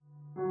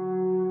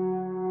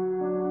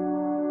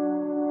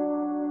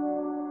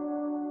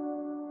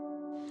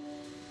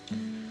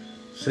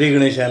श्री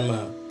गणेशाय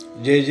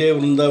नमः. जय जय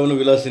वृंदावन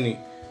विलासिनी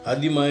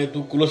आदिमाये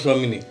तू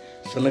कुलस्वामिनी.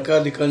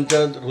 सनकादिकांच्या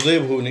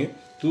हृदयभुवनी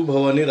तू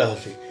भवानी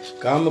राहसे.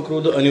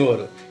 कामक्रोध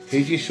अनिवार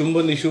हेची शुंभ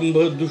निशुंभ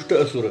दुष्ट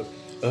असुर.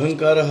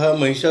 अहंकार हा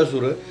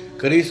महिषासुर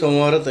करी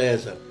संहार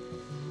तयाचा.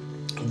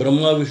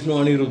 ब्रह्मा विष्णू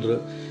आणि रुद्र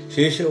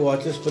शेष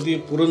वाचस्पती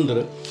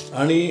पुरंदर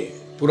आणि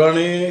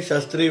पुराणे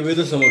शास्त्रे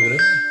वेद समग्र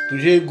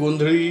तुझे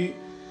गोंधळी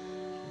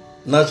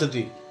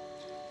नाचती.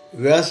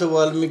 व्यास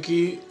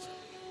वाल्मिकी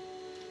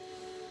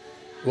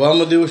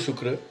वामदेव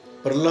शुक्र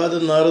प्रल्हाद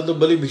नारद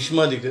बली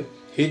भीष्मादिक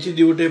हेची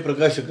दिवटे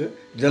प्रकाशक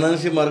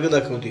जनांचे मार्ग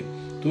दाखवते.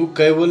 तू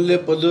कैवल्य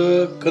पद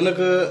कनक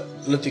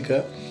लतिका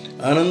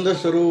आनंद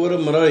सरोवर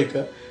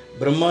मराळिका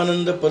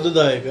ब्रह्मानंद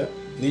पददायका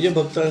निज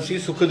भक्तांशी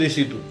सुख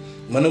देशी. तू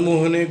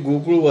मनमोहने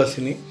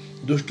गोकुळवासिनी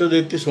दुष्ट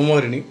दैत्य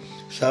संहारिणी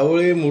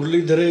सावळे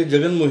मुरलीधरे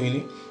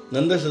जगन्मोहिनी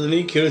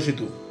नंदसदनी खेळसी.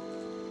 तू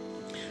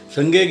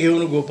संगे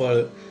घेऊन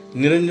गोपाळ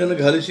निरंजन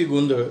घालशी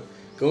गोंधळ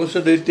कंस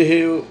दैत्य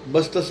हे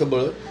बस्त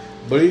सबळ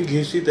बळी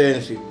घेसी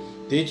तयांशी.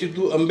 तेची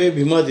तू अंबे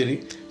भीमादिरी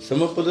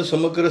समपद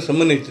समकर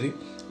समनेत्री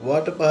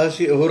वाट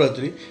पाहाशी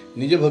अहोरात्री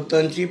निज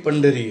भक्तांची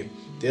पंढरी.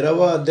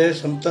 13वा अध्याय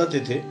संपता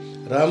तेथे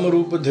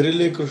रामरूप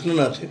धरिले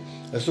कृष्णनाथे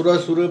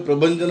असुरासुर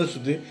प्रभंजन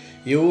सुते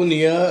येऊन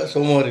या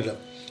संहारीला.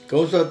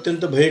 कंस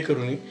अत्यंत भय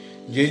करुणी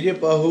जे जे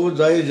पाहो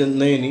जाय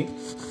नयनी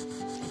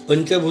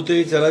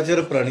पंचभूते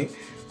चराचर प्राणी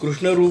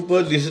कृष्णरूप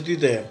दिसती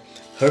तया.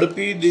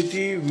 हडपी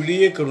देती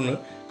विडिये करून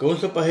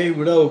कंस पाहे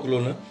विडा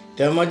ओकलोन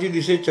त्यामाजी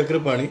दिसे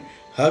चक्रपाणी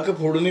हाक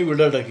फोडून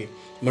विडा टाके.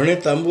 म्हणे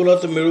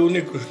तांबुलात मिळवून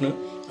कृष्ण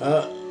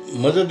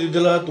मज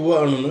दिधला तुवा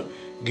आणून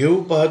घेऊ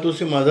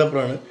पाहतोसे माझा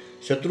प्राण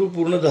शत्रू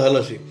पूर्ण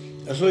झालासे.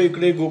 असो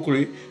इकडे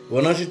गोकुळी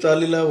वनाशी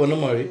चाललेला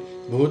वनमाळी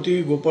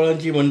भोवती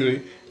गोपाळांची मंडळी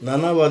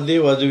नाना वाद्ये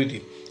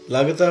वाजविती.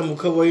 लागता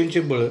मुखवाईंचे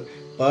बळ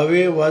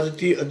पावे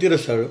वाजती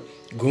अतिरसाळ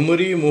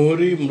घुमरी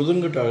मोहरी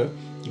मृदंग टाळ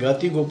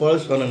गाती गोपाळ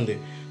स्वानंदे.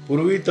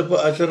 पूर्वी तप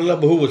आचरला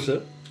बहुवस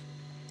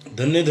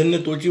धन्य धन्य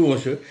तोची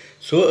वंश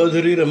स्व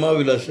अधरी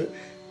रमाविलास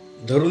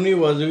धरुणी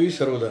वाजवी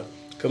सर्वदा.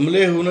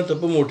 कमले होऊन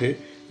तप मोठे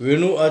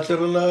वेणू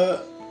आचरला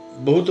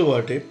बहुत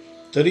वाटे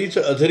तरीच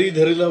अधरी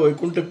धरिला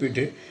वैकुंठ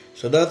पीठे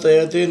सदा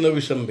तयाते न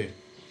विसंबे.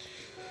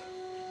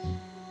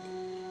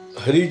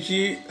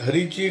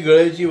 हरीची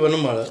गळ्याची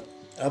वनमाळा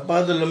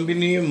अपाद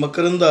लंबिनी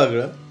मकरंद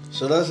आगळा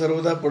सदा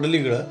सर्वदा पडली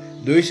गळा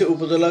द्वेष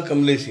उपजला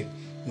कमलेसी.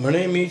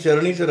 म्हणे मी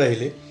चरणीच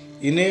राहिले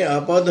इने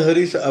आपाद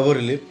हरीस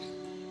आवरले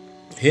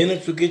हे न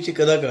चुकीची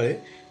कदा काळे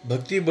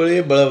भक्ती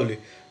बळे बळावले.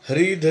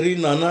 हरी धरी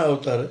नाना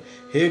अवतार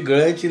हे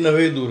गळ्याची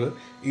नव्हे दूर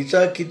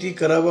इचा किती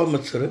करावा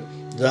मत्सर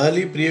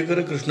जाहली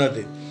प्रियकर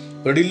कृष्णाते.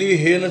 पडिली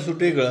हे न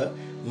सुटे गळा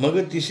मग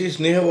तिशी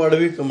स्नेह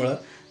वाढवी कमळा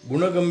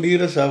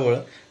गुणगंभीर सावळा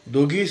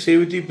दोघी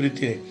सेविती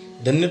प्रीतीने.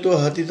 धन्य तो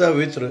हातीचा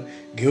वेत्र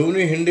घेऊन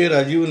हिंडे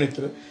राजीव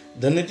नेत्र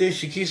धन्य ते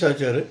शिखी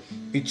साचार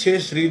इच्छे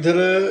श्रीधर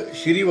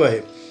शिरीवाहे.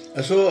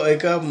 असो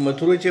ऐका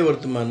मथुरेचे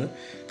वर्तमान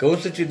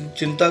कंस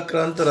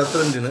चिंताक्रांत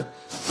रात्रंदिन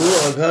तो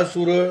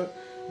अघासुर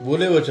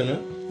बोले वचन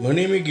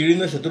म्हणे मी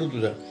गिळीन शत्रू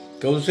तुझा.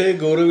 कंसे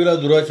गौरविला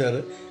दुराचार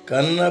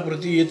कानना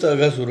प्रती येत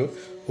अघासुर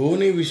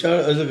होऊनी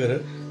विशाळ अजगर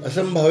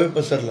असंभावे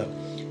पसरला.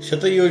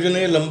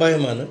 शतयोजने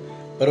लंबायमान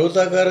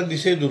पर्वताकार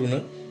दिसे दुरून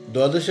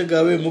 12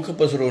 गावे मुख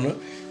पसरवून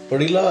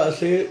पडिला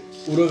असे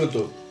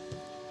उरगतो.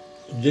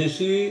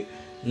 जैसी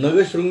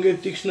नगशृंगे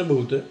तीक्ष्ण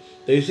बहुत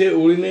तैसे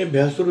ओळीने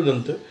भ्यासुर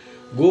दंत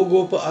गो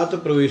गोप आत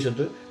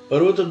प्रवेशत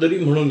पर्वत दरी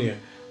म्हणून या.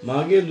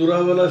 मागे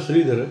दुरावला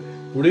श्रीधर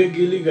पुढे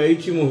गेली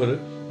गायीची मोहर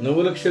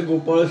नवलक्ष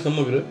गोपाळ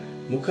समग्र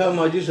मुखा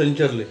माझी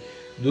संचारले.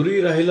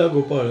 दुरी राहिला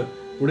गोपाळ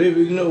पुढे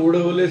विघ्न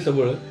ओढवले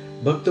सबळ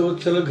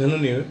भक्तवत्सल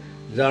घननिळ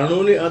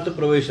जाणवणे आत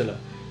प्रवेशला.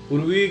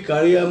 पूर्वी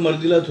काळिया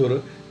मर्दिला थोर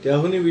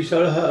त्याहुनी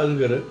विशाळ हा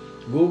अजगर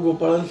गो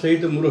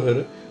गोपाळांसहित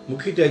मुरहर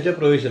मुखी त्याच्या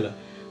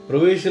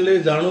प्रवेशले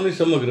जाणवणे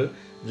समग्र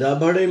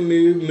जाभाडे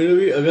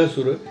मिळवी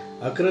अगासुर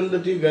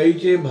आक्रंदती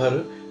गायीचे भार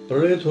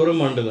प्रळय थोर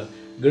मांडला.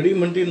 गडी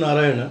म्हणती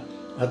नारायणा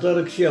आता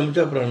रक्षी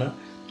आमच्या प्राणा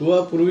तुवा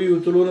पूर्वी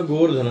उचलून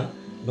गोवर्धना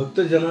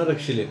भक्तजना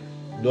रक्षिले.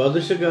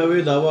 12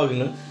 गावे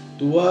दावाग्न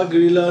तुवा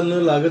गिळीला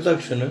न लागता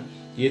क्षण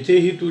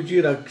येथेही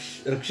तुझी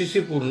रक्षिसी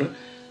पूर्ण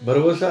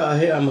भरवसा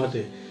आहे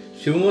आम्हाते.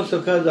 शिव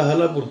सखा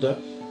जहाला पुरता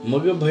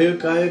मग भय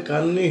काय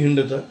कान्नी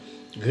हिंडता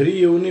घरी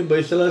येऊनी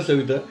बैसला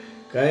सविता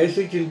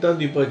कायसी चिंता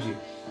दीपाची.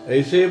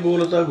 ऐसे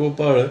बोलता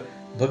गोपाळ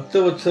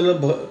भक्तवत्सल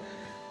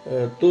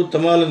तो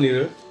तमाल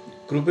निळ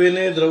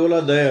कृपेने द्रवला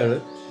दयाळ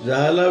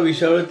जहाला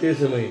विशाळ ते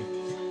समयी.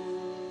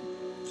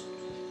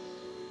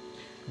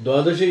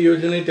 12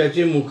 योजने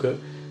त्याचे मुख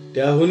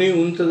त्याहुनी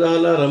उंच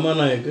झाला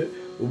रमानायक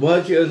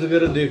उभाची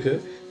अजगर देख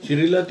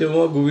चिरीला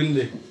तेव्हा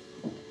गोविंदे.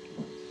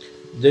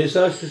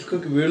 जैसा शुष्क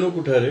वेणू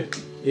कुठारे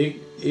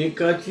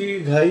एकाची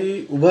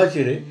घाई उभा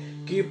चिरे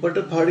की पट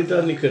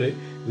फाडिता निकरे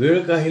वेळ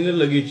काहीने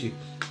लगीची.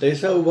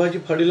 तैसा उभाची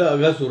फाडीला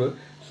अघासुर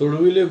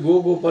सोडविले गो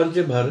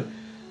गोपांचे भार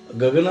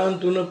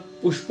गगनांतून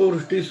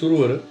पुष्पवृष्टी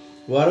सुरवर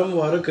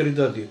वारंवार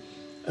करिता ती.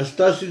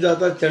 अस्तासी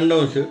जाता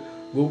चंडांश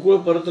गोकुळ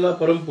परतला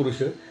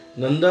परमपुरुष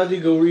नंदादी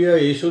गवळिया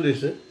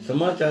यशोदेश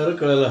समाचार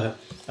कळला हा.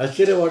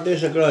 आश्चर्य वाटे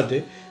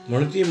सकळाते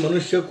म्हणती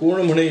मनुष्य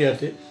कोण म्हणे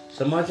याते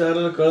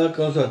समाचार कळा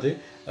कंसाते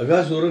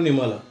अगासुर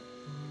निमाला.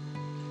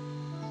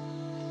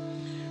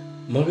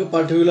 मग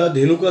पाठविला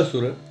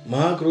धेनुकासुर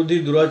महाक्रोधी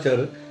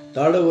दुराचार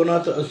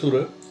ताडवनात असुर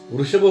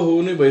वृषभ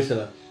होऊन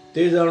बैसला.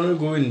 ते जाणू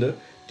गोविंद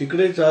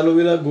तिकडे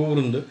चालविला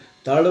गोवृंद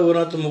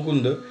ताडवनात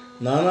मुकुंद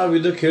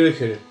नानाविध खेळ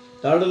खेळ.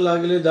 ताड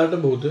लागले दाट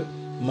भोवत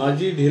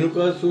माझी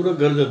धेनुकासुर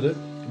गर्जत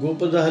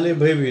गोप झाले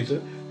भयभीत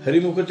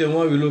हरिमुख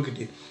तेव्हा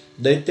विलोकिती.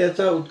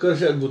 दैत्याचा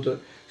उत्कर्ष अद्भुत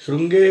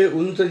शृंगे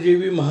उंच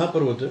जेवी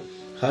महापर्वत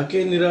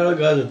हाके निराळ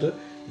गाजत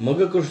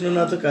मग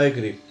कृष्णनाथ काय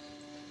करी.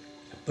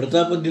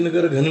 प्रताप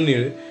दिनकर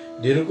घननिळे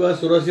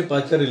धेनुकासुराचे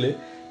पाचारिले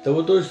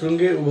तव तो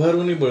शृंगे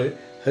उभारुनी बळे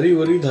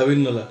हरिवरी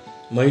धाविन्नला.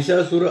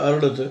 महिषासुर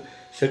आरडत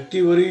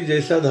शक्तीवरी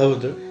जैसा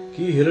धावत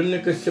की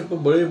हिरण्यकश्यप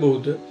बळे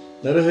बहुत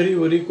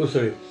नरहरीवरी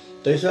कोसळे.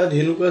 तैसा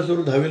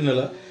धेनुकासुर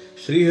धाविन्नला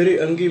श्रीहरी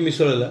अंगी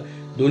मिसळला.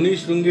 दोन्ही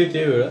शृंगे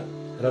ते वेळा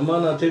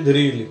रमानाथे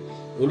धरिली.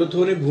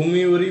 उलथोनी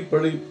भूमीवरी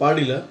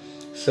पाडिला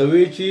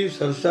सवेची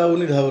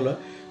सरसावनी धावला.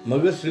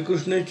 मग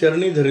श्रीकृष्णे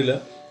चरणी धरिला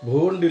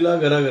भोवंडीला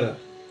गरागरा.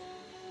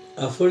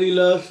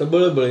 आफळीला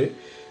सबळ बळे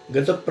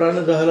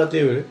गतप्राण झाला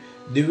ते वेळ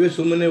दिव्य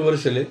सुमने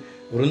वर्षले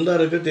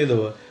वृंदारक ते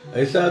धवा.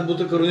 ऐसा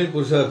अद्भुत करुणी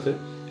पुरुषार्थ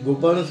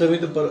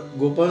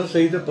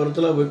गोपांसहित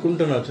परतला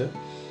वैकुंठनाथ.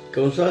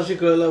 कंसासी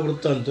कळला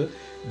वृत्तांत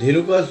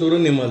धेनुकासुर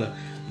निमाला.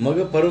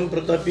 मग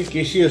परमप्रतापी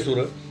केशी असुर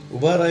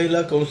उभा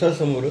राहिला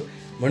कंसासमोर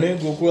म्हणे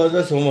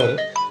गोकुळाचा संहार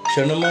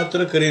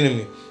क्षणमात्र करीन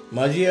मी.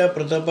 माझी या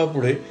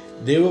प्रतापापुढे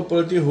देव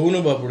पळती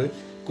होऊन बापुढे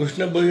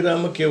कृष्ण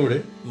बळीराम केवढे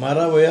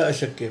मारावया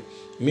अशक्य.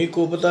 मी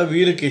कोपता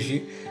वीर केशी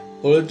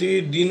पळती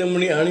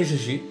दीनमणी आणि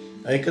शशी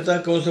ऐकता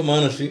कंस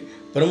मानसी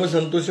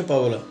परमसंतोष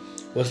पावला.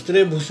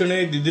 वस्त्रे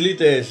भूषणे दिदली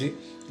तयासी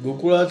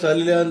गोकुळा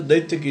चालल्या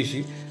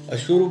दैत्यकेशी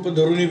अश्वरूप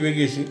धरुणी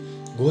वेगेशी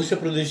घोष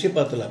प्रदेशी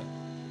पातला.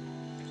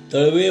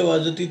 तळवे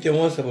वाजती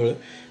तेव्हा सबळ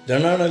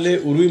धनानले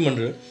उर्वी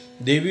मंडळ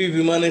देवी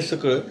विमाने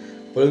सकळ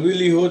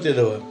पळविली हो ते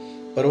धवा.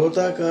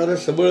 पर्वताकार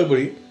सबळ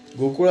बळी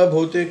गोकुळा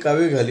भोवते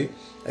कावे घाली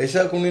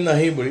ऐसा कोणी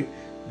नाही बळी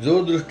जो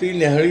दृष्टी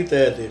न्याहाळी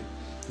तयाते.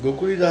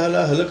 गोकुळी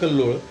झाला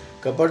हलकल्लोळ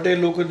कपाटे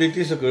लोक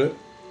देती सकळ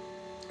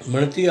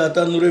म्हणती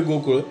आता नुरे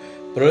गोकुळ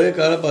प्रळय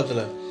काळ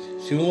पातला.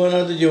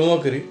 सिंहनाद जेव्हा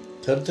करी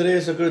थरथरे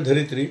सकळ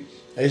धरित्री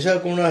ऐसा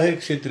कोण आहे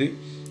क्षेत्री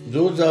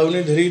जो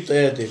जावने धरी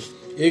तयाते.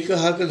 एक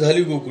हाक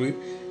झाली गोकुळी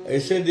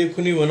ऐसे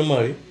देखुनी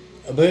वनमाळी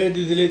अभय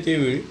दिले ते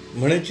वेळी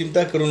म्हणे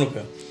चिंता करू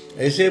नका.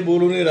 ऐसे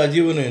बोलून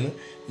राजीव नयन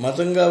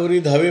मातंगावरी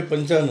धावे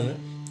पंचानन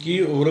की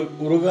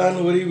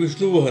उरगांवरी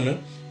विष्णुवहन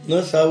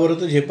न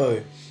सावरत झेपावे.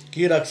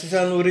 की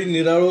राक्षसांवरी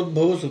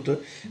निराळोद्भव सुत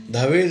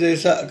धावे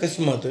जैसा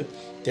अकस्मात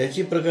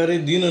त्याची प्रकारे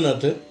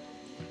दीननाथ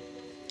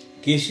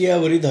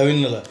केशियावरी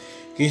धाविन्नला.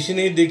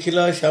 केशीने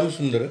देखिला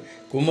श्यामसुंदर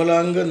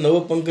कोमलांग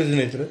नवपंकज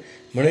नेत्र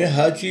म्हणे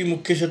हाची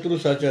मुख्य शत्रू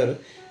साचार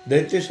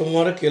दैत्य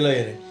संहार केला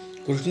याने.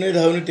 कृष्णे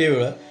धावणे ते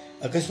वेळा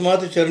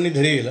अकस्मात चरणी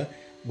धरिला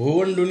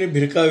भोवंडुनी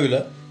भिरकाविला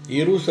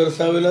येरू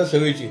सरसावेला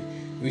सवेची.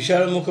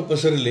 विशाळ मुख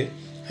पसरले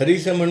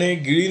हरीस म्हणे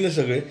गिळीन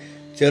सगळे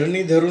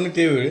चरणी धरून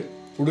ते वेळ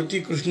पुढती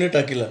कृष्णे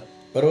टाकीला.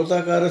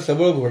 पर्वताकार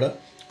सबळ घोडा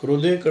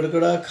क्रोधे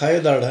कडकडा खाय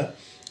दाढा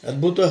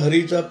अद्भुत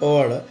हरीचा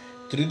पवाडा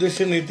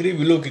त्रिदश नेत्री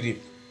विलोकिती.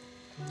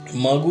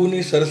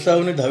 मागुनी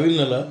सरसावने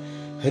धाविन्नला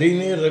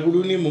हरीने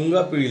रगडूनी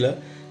मुंगा पिळीला.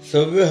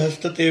 सव्य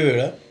हस्त ते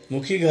वेळा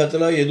मुखी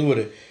घातला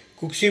यदुवरे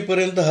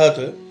कुक्षीपर्यंत हात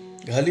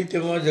घाली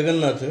तेव्हा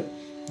जगन्नाथ.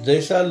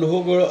 जैसा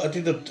लोहगोळ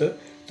अतितप्त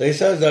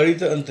तैसा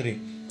जाळीत अंतरी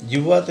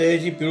जिव्हा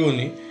तयाची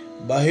पिळवणी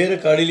बाहेर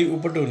काढिली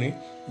उपटवणी.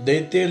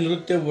 दैत्य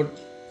नृत्य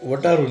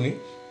वटारुनी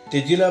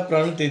तेजीला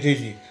प्राण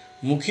तेथेची.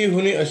 मुखी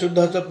हुनी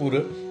अशुद्धाचा पूर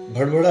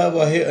भडभडा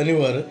वाहे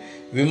अनिवार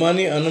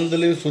विमानी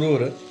आनंदले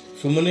सुरोवर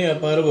सुमने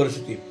अपार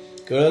वर्षती.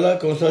 कळला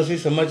कंसासी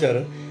समाचार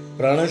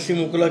प्राणाशी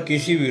मुकला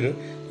केशीवीर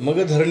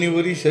मग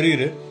धरणीवरी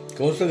शरीर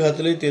कंस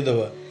घातले ते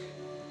दवा.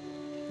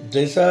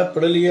 जैसा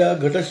पडलिया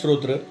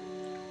घटस्रोत्र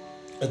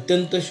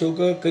अत्यंत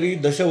शोक करी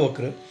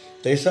दशवक्र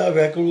तैसा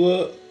व्याकुळ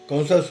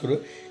कंसासुर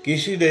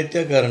केशी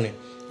दैत्या कारणे.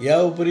 या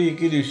उपरी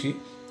एके दिवशी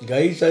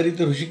गायी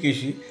चारित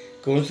ऋषिकेशी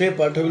कंसे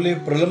पाठवले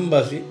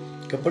प्रलंबासी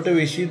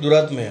कपटवेशी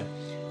दुरात्मया.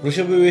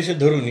 वृषभवेश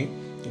धरुनी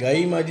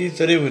गायी माझी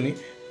चरेवनी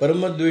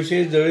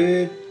परमद्वेषे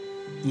जळे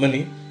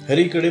मनी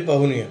हरीकडे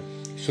पाहुनिया.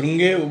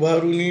 शृंगे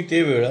उभारुनी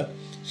ते वेळा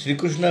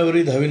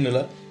श्रीकृष्णावरी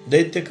धाविन्नला.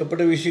 दैत्य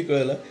कपटवेशी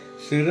कळला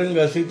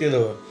श्रीरंगासी ते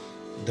धवा.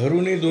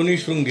 धरुनी दोन्ही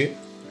शृंगे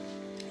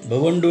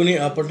भवंडोनी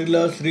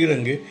आपटिला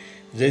श्रीरंगे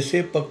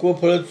जैसे पक्व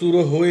फळ चूर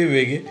होय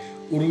वेगे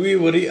उर्वी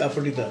वरी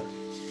आपटिता.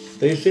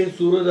 तैसे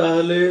चूर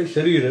जाहले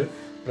शरीर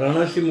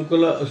प्राणाशी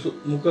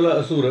मुकला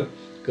असुर.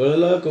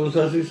 कळला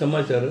कंसासी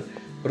समाचार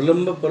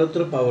प्रलंब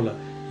परत्र पावला.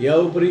 या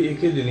उपरी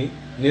एके दिनी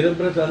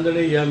निरभ्र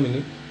चांदणे यामिनी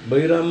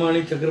बैराम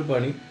आणि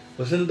चक्रपाणी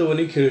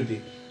वसंतवनी खेळती.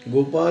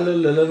 गोपाल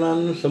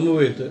ललनान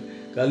समवेत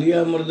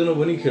कालिया मर्दन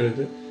वनी खेळत.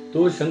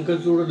 तो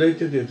शंखचूड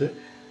दैत्य तेथ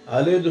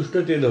आले दुष्ट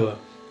ते धवा.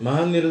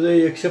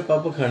 महानिर्दय यक्ष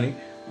पापखाणी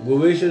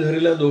गोवेश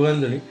धरिला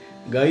दोघांजणी.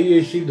 गायी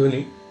येशी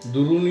ध्वनी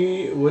दुरुनी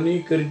वनी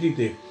करीती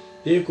ते.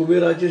 ते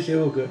कुबेराचे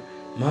सेवक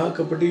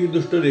महाकपटी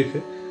दुष्ट देख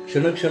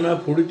क्षणक्षणा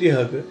फोडिती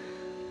हाक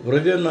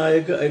व्रज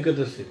नायक ऐकत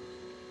असे.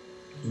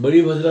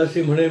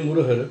 बळीभद्रासे म्हणे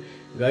मुरहर,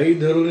 गायी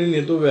धरून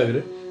नेतो व्याघ्र,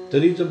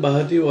 तरीच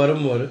बाहती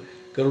वारंवार,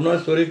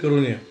 करुणास्वरे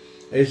करुण्या.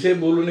 ऐसे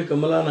बोलून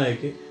कमला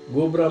नायके,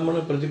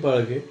 गोब्राह्मण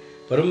प्रतिपाळके,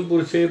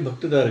 परमपुरुषे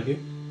भक्तदारके,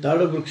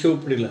 ताड वृक्ष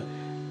उपडिला.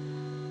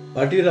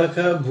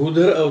 पाठीराखा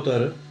भूधर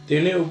अवतार,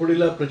 तेने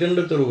उपडिला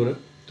प्रचंड तरुवर,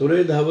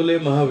 तुरे धावले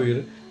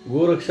महावीर,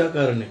 गोरक्षा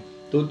कारणे.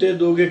 तो ते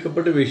दोघे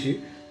कपटवेशी,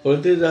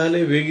 पळते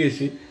जाहले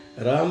वेगेसी,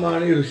 राम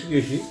आणि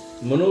ऋषिकेशी,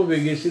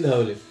 मनोवेगेसी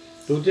धावले.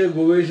 तो ते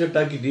गोवेश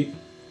टाकीती,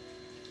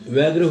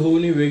 व्याघ्र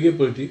होऊनी वेगे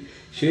पळती,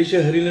 शेष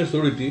हरिण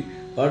सोडिती,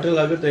 पाठ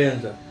लागत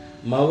यांचा.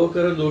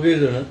 मावकर दोघे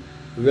जण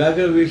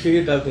व्याघ्र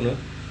वेशही टाकून,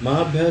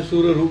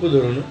 महाभ्यासूर रूप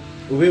धरून,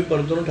 उभे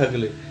परतून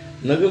ठाकले.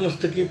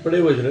 नगमस्तकी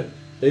पडे वज्र,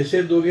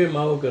 तैसे दोघे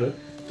मावकर,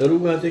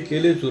 तरुघाते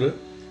केले चूर,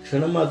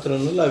 क्षणमात्र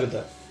न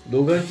लागता.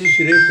 दोघांची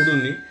शिरे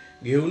फुडून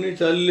घेऊन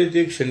चालले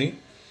ते क्षणी,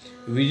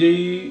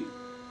 विजयी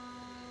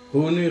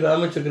होऊन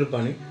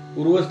रामचक्रपाणी,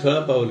 पूर्वस्थळा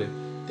पावले.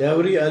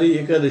 त्यावरी आली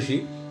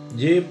एकादशी,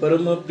 जे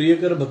परम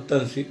प्रियकर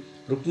भक्तांशी,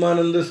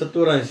 रुक्मानंद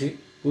सत्वरांशी,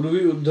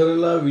 पूर्वी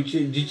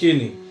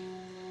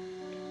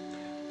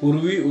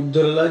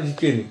उद्धरला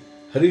जिचेनी.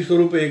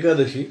 हरिस्वरूप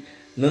एकादशी,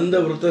 नंद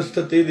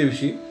व्रतस्थ ते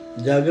दिवशी,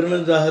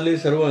 जागरण जाहले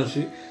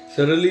सर्वांशी,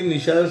 सरली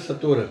निशा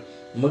सत्वर.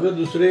 मग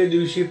दुसरे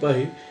दिवशी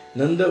पाही,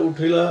 नंद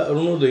उठिला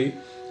अरुणोदयी,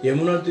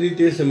 यमुना तीरी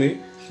ते समे,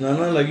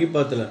 स्नाना लागी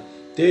पातला.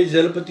 ते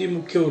जलपती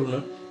मुख्य वरून,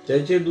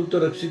 त्याचे दूत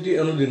रक्षिती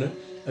अनुदिन,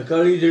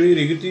 अकाळी जळी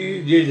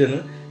रिगती जे जन,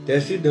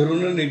 त्यासी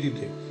धरून नेती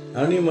ते.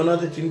 आणि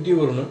मनात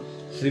चिंतीवरून,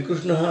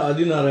 श्रीकृष्ण हा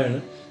आदिनारायण,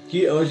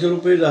 की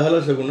अंशरूपे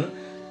जाहला सगुण,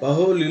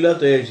 पाहो लीला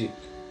तयाची.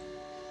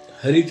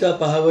 हरीचा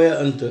पहावया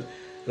अंत,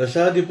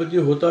 रसाधिपती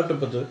होता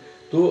टपत,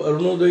 तो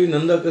अरुणोदयी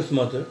नंद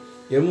अकस्मात,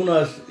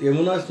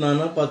 यमुना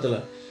स्नाना पातला.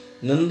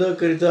 नंद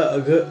करिता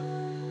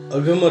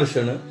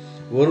अघमर्षण,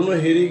 वरुण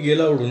हेरी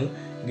गेला उडून,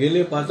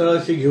 गेले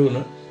पाताळाशी घेऊन,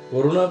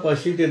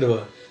 वरुणापाशी ते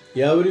धवा.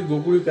 यावरी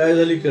गोकुळी काय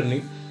झाली करणी,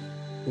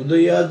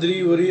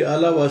 उदयाद्रीवरी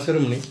आला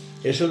वासरमणी,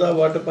 यशोदा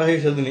वाट पाहे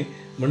सदनी,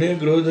 म्हणे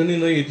गृहधनी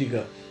न येती का.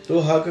 तो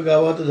हाक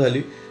गावात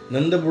झाली,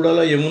 नंद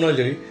बुडाला यमुना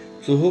जळी,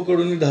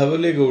 चोहोकडून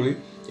धावले गवळी,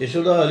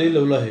 यशोदा आली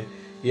लवलाहे.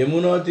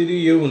 यमुना तीरी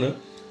येऊन,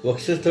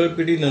 वक्षस्थळ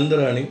पिटी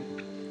नंदराणी,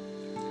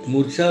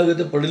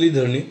 मूर्छागत पडली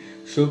धरणी,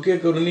 शोके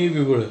करुणी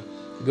विबळ.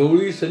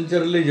 गवळी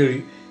संचरले जळी,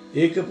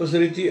 एक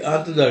पसरीती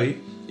आत जाळी,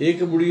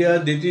 एक बुडिया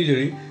देती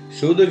जळी,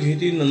 शोध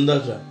घेती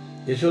नंदाचा.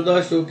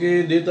 यशोदा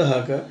शोके देत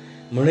हाका,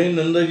 म्हणे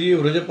नंदजी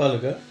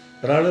व्रजपालका,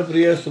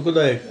 प्राणप्रिया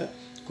सुखदायका,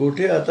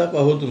 कोठे आता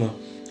पाहो तुम्हा.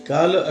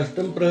 काल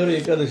अष्टमप्रहर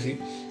एकादशी,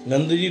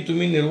 नंदजी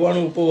तुम्ही निर्वाण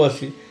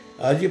उपवासी,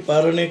 आजी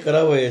पारणे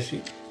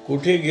करावयासी,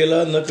 कोठे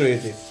गेला न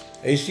कळेते.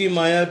 ऐसी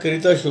माया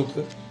करिता शोक,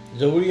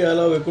 जवळी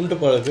आला वैकुंठ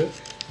पाळक,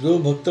 जो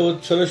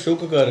भक्तवत्सल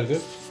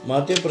शोककारक,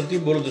 माते प्रती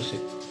बोलत असे.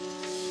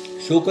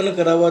 शोक न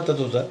करावा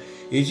ततोचा,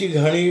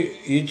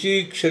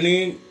 याची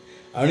क्षणी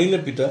आणि न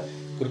पिता,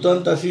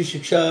 कृतांतासी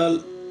शिक्षा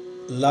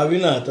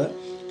लाविना आता,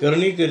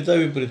 करणी करिता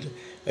विपरीत.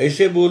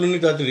 ऐसे बोलून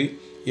तातडी,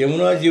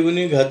 यमुना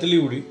जीवनी घातली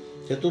उडी,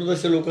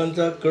 चतुर्दश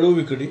लोकांचा कडू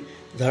विकडी,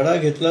 झाडा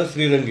घेतला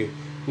श्रीरंगे.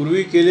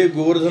 पूर्वी केले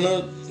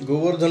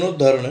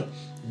गोवर्धनोद्धारण,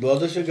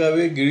 द्वादश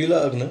गावे गिळीला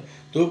अग्न,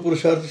 तो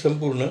पुरुषार्थ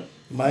संपूर्ण,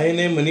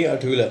 मायेने मनी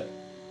आठविला.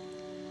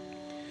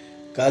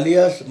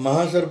 कालियास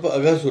महासर्प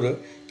अघासुर,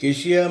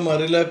 केशिया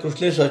मारिला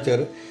कृष्णे साचार,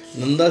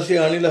 नंदासे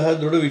आणिला हा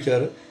दृढ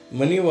विचार,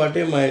 मनी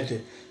वाटे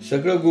मायेचे.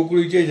 सगळं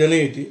गोकुळीचे जन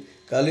येती,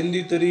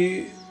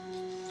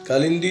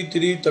 कालिंदी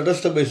तिरी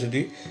तटस्थ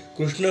बैसती,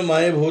 कृष्ण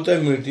माये भोवता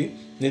मिळती,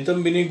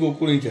 नितंबिनी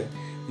गोकुळीच्या.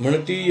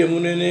 म्हणती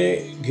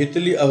यमुनेने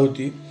घेतली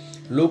आहुती,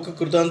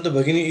 लोककृतांत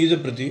भगिनी ईज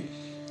प्रती,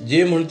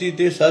 जे म्हणती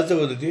ते साच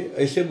वदती,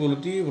 ऐसे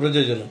बोलती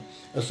व्रजजन.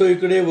 असो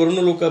इकडे वरुण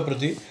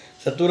लोकाप्रती,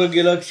 सत्वर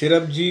गेला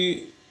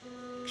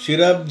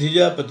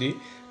क्षीराब्धिजापती,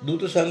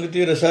 दूत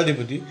सांगती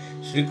रसाधिपती,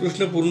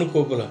 श्रीकृष्ण पूर्ण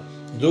कोपला.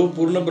 जो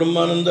पूर्ण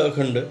ब्रह्मानंद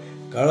अखंड,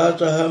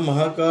 काळाचा हा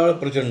महाकाळ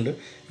प्रचंड,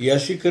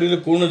 यासी करील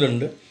कोण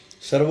दंड.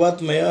 सर्वात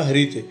मया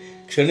हरिते,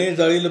 क्षणे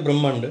जाळील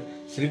ब्रह्मांड,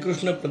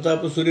 श्रीकृष्ण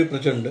प्रताप सूर्य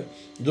प्रचंड,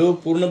 जो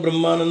पूर्ण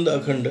ब्रह्मानंद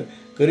अखंड,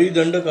 करी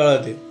दंड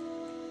काळाते.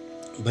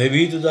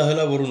 भयभीत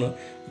जाहला वरुण,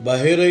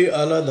 बाहेरही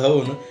आला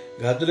धावून,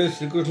 घातले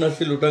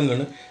श्रीकृष्णाचे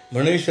लोटांगण,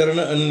 म्हणे शरण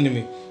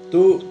अनन्यमी.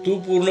 तू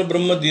पूर्ण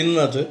ब्रह्म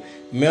दीननाथ,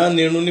 म्या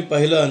नेणून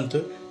पाहिला अंत,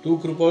 तू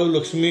कृपाळू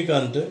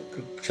लक्ष्मीकांत,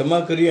 क्षमा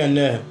करी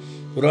अन्याय.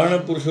 पुराण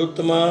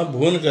पुरुषोत्तमा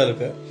भुवन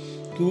चालका,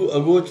 तू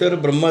अगोचर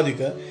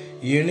ब्रह्मादिका,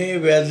 येणे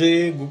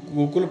व्याजे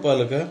गोकुल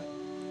पालका,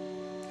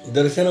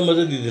 दर्शन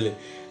मज दिदले.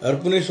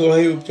 अर्पुणी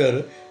 16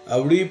 उपचार,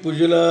 आवडी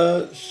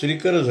पूजला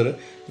श्रीकरधर,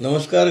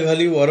 नमस्कार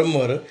घाली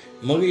वारंवार,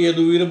 मग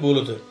यदुवीर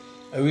बोलत.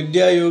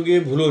 अविद्या योगे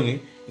भुलोनी,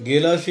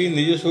 गेलासी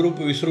निजस्वरूप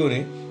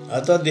विसरोनी,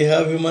 आता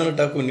देहाभिमान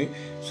टाकूनी,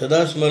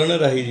 सदा स्मरण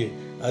राहिजे.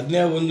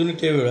 आज्ञा वंदुनी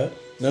ते वेळा,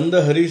 नंद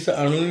हरीस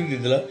आणून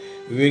दिदला,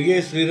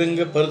 वेगे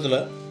श्रीरंग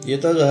परतला,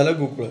 येता झाला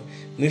गोकुळ.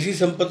 निशी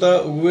संपता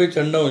उगवे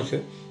चंडांश,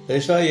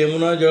 तैसा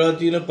यमुना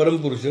जळातीन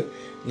परमपुरुष,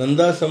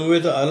 नंदा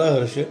समवेत आला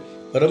हर्ष,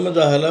 परम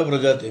जाहला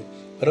व्रजाते.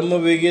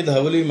 परमवेगे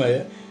धावली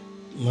माया,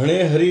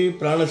 म्हणे हरी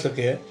प्राण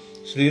सख्या,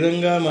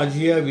 श्रीरंगा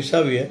माझिया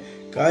विसाव्या,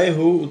 काय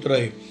होऊ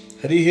उतराई.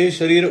 हरी हे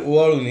शरीर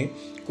ओवाळूनी,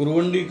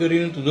 कुरवंडी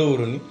करीन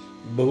तुझवरुनी,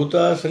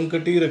 बहुता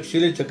संकटी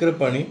रक्षिले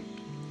चक्रपाणी,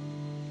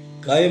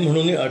 काय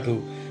म्हणून आठवू.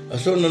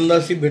 असो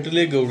नंदासी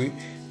भेटले गवळी,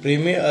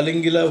 प्रेमे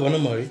आलिंगीला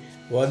वनमाळी,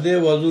 वाद्य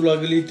वाजू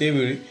लागली ते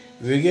वेळी,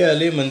 वेगे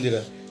आले मंदिरा.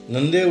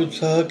 नंदे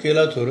उत्साह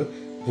केला थोर,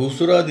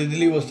 भूसुरा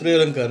दिदली वस्त्रे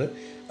अलंकार,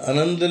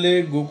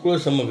 आनंदले गोकुळ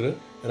समग्र,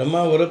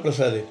 रमावर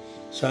प्रसादे.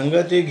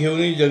 सांगा ते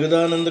घेऊनी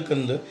जगदानंद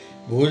कंद,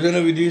 भोजन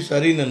विधी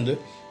सारी नंद,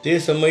 ते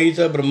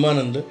समयीचा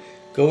ब्रह्मानंद,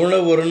 कवर्ण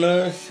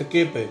वर्ण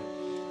शके पै.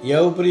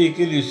 याउपरी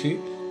एके दिवशी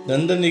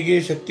नंद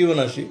निघे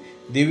शक्तिवनाशी,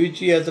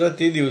 देवीची यात्रा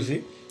ते दिवशी,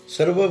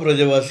 सर्व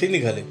ब्रजवासी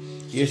निघाले.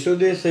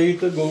 यशोदे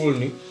सहित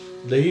गोवळणी,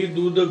 दही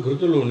दूध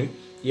घृतलोणी,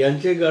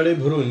 यांचे गाडे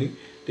भरून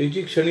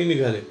त्याची क्षणी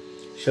निघाले.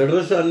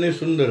 षड्रस आणणे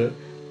सुंदर,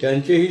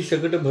 त्यांचेही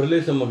शकट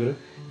भरले समग्र,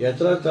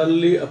 यात्रा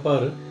चालली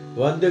अपार,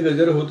 वाद्य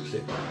गजर होतसे.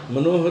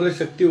 मनोहर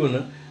शक्तिवन,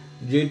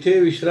 जेथे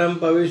विश्राम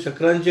पावे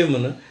शक्रांचे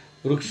मन,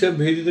 वृक्ष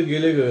भेदित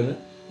गेले गगन,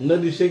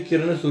 न दिसे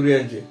किरण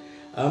सूर्यांचे.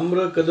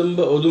 आम्र कदंब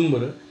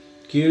औदुंबर,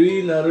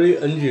 केळी नारळी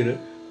अंजीर,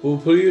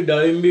 पोफळी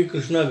डाळिंबी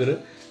कृष्णागर,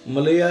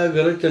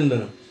 मलयागर चंदन,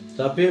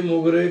 चाफे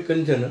मोगरे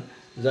कंचन,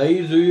 जाई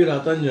जुई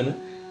रातांजन,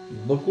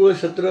 बकुळ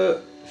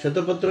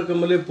शतपत्र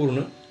कमले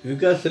पूर्ण,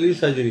 विकासली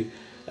साजरी.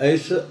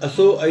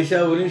 असो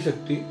ऐशावनी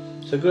शक्ती,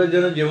 सकळ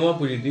जन जेव्हा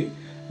पूजिती,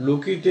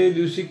 लोकी ते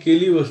दिवशी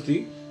केली वस्ती,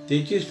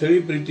 त्याची स्थळी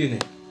प्रीतीने.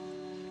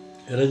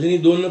 रजनी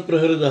 2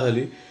 प्रहर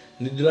जाहली,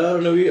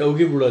 निद्रार्णवी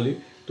अवघी बुडाली,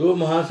 तो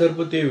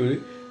महासर्प ते वेळी,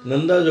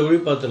 नंदाजवळी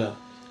पातला.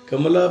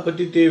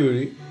 कमलापती ते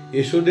वेळी,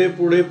 यशोदे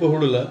पुढे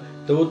पहुडला,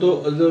 तव तो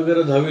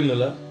अजगर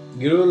धाविनला,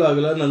 गिळू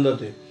लागला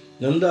नंदाते.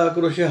 नंद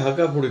आक्रोशे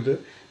हाका फुडित,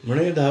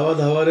 म्हणे धावा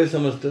धावा रे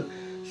समस्त,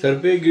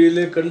 सर्पे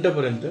गिळले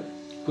कंठपर्यंत,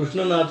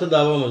 कृष्णनाथ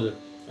दावा मज.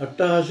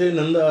 अट्टहासे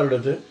नंद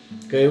आरडत,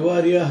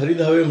 कैवार्या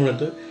हरिधावे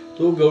म्हणत,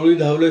 तो गवळी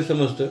धावले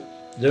समस्त,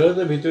 जळत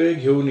भितळे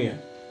घेऊन या.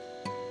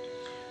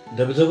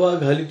 धबधबा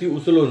घाली ती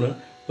उचलोन,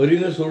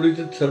 परीन सोडित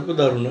सर्प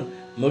दारुण,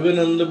 मग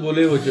नंद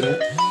बोले वचन,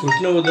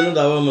 कृष्णवदन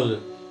दावा मज.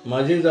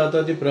 माझे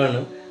जाता ते प्राण,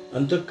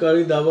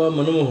 अंतकाळी दावा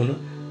मनमोहन,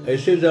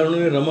 ऐसे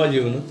जाणून रमा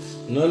जीवन,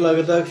 न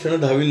लागता क्षण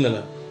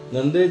धाविनला.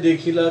 नंदे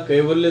देखीला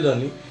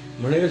कैवल्यदानी,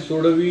 म्हणे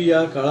सोडवी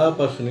या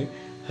काळापासून,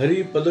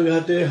 हरी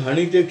पदघाते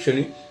हाणी ते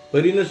क्षणी,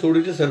 परीन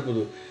सोडित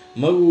सर्पदो.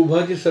 मग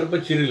उभाची सर्प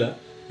चिरिला,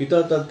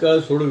 पिता तत्काळ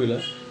सोडविला,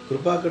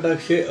 कृपा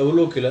कटाक्षे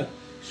अवलोकिला,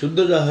 शुद्ध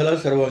जाहला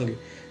सर्वांगी.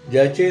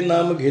 ज्याचे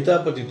नाम घेता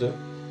पतित,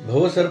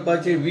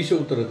 भवसर्पाचे विष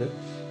उतरत,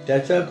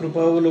 त्याच्या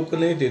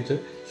कृपावलोकने तेथ,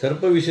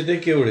 सर्प विषते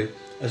केवढे.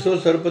 असो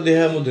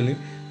सर्पदेहामधुनी,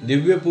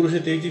 दिव्य पुरुष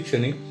तेची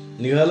क्षणी,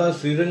 निघाला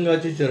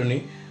श्रीरंगाची चरणी,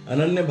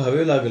 अनन्य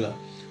भावे लागला.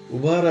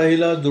 उभा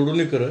राहिला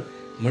जोडून कर,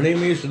 म्हणे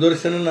मी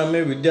सुदर्शन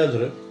नामे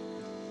विद्याधर,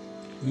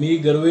 मी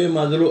गर्वे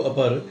माजलो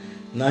अपार,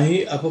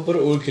 नाही आपपर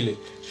ओळखिले.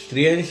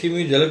 स्त्रियांशी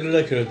मी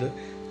जलक्रीडा खेळत,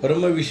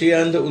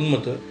 परमविषयांध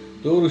उन्मत,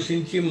 तो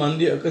ऋषींची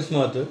मांदी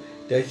अकस्मात,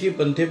 त्याची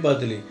पंथे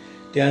पातली.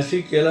 त्यासी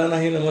केला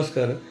नाही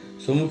नमस्कार,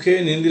 समुखे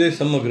निंदिले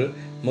समग्र,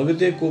 मग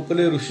ते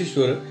कोपले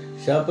ऋषीश्वर,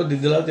 शाप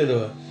दिदला ते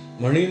दवा.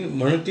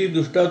 म्हणती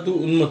दुष्टा तू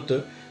उन्मत्त,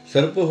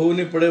 सर्प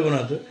होऊन पडे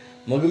वनात,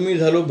 मग मी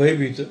झालो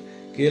भयभीत,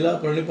 केला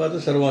प्रणिपात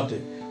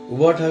सर्वाते.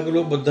 उभा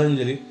ठाकलो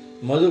बद्धांजली,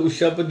 माझ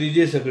उशाप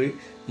दिजे सगळी,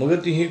 मग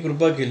तिही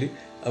कृपा केली,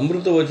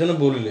 अमृत वचन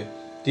बोलले.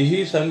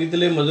 तिही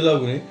सांगितले मजला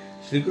गुणे,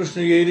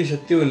 श्रीकृष्ण येईल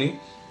शक्तिवनी,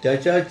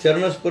 त्याच्या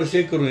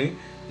चरणस्पर्शे करुनी,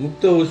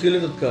 मुक्त होशील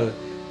तत्काळ.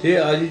 ते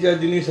आजीच्या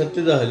दिनी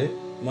सत्य झाले,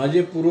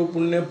 माझे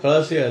पूर्वपुण्य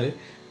फळासे आले,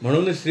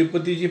 म्हणून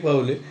श्रीपतीची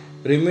पावले,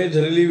 प्रेमे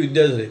धरली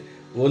विद्याधरे.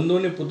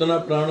 वंदोने पुतना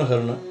प्राण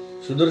हरणा,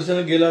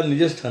 सुदर्शन गेला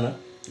निजस्थाना,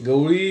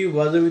 गवळी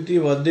वाजविती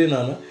वाद्ये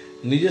नाना,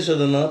 निज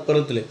सदना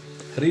परतले.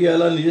 हरी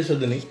आला निज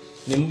सदनी,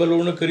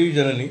 निंबलोण करी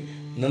जननी,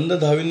 नंद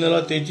धाविनला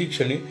तेची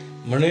क्षणी,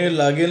 म्हणे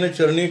लागेन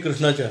चरणी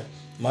कृष्णाच्या.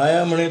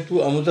 माया म्हणे तू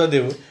अमृता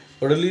देव,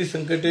 पडली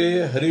संकटे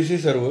हरीशी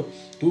सर्व,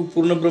 तू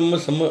पूर्णब्रह्म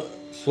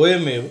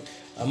स्वयमेव,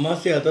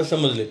 आम्हासे आता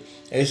समजले.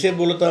 ऐसे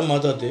बोलता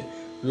माता ते,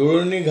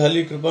 लोळणी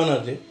घाली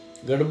कृपानाते,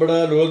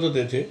 गडबडा लोळतो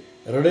तेथे,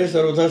 रडे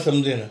सर्वथा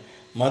समजेना.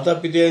 माता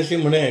पित्यांशी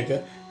म्हणे ऐका,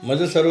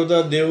 मज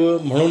सर्वथा देव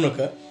म्हणू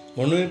नका,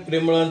 म्हणून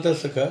प्रेमळांचा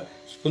सखा,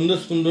 स्पुंद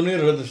स्पुंदूने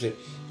रडत असे.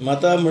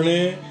 माता म्हणे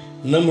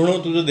न म्हणो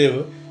तुझ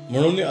देव,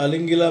 म्हणून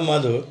आलिंगीला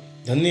माधव,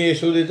 धन्य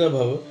यशोदेचा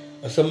भाव,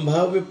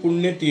 असंभाव्य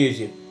पुण्य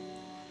तियेचे.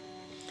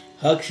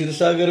 हा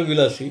क्षीरसागर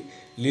विलासी,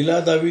 लीला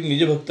दावी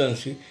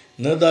निजभक्तांशी,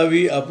 न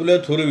दावी आपुल्या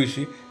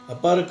थोरविशी,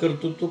 अपार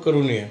कर्तृत्व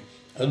करुणिया.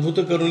 अद्भुत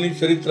करुणी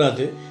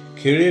चरित्राते,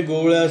 खेळे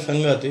गोवळ्या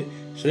संगाते,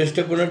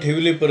 श्रेष्ठपण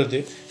ठेविले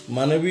परते,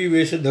 मानवी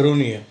वेश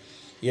धरुनिया.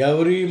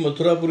 यावरी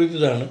मथुरापुरीत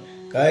जाण,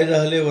 काय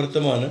झाले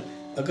वर्तमान,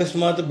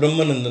 अकस्मात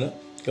ब्रह्मनंदन,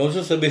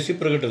 कंस सभेशी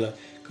प्रगटला.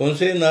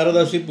 कंसे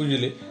नारदासी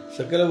पूजिले,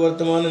 सकल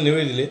वर्तमान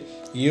निवेदिले,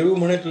 येळू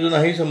म्हणे तुझ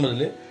नाही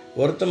समजले,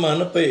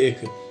 वर्तमान पै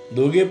एक.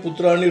 दोघे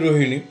पुत्र आणि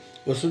रोहिणी,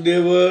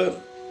 वसुदेव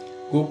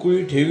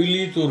गोकुळी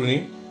ठेविली चोरणी,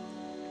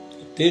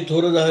 ते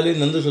थोर झाले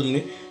नंदसदनी,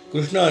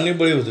 कृष्ण आणि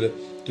बळीभद्र.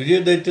 तुझे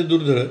दैत्य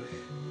दुर्धर,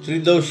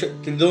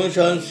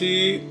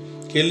 त्रिदंशांशी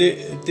केले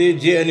ते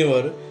जे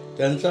अनिवार,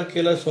 त्यांचा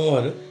केला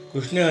संहार,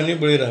 कृष्ण आणि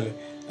बळीरामे.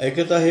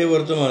 ऐकता हे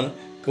वर्तमान,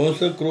 कंस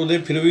क्रोधे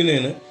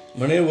फिरविनेन,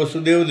 म्हणे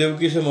वसुदेव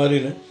देवकीस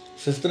मारीन,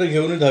 शस्त्र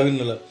घेऊन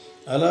धाविनला.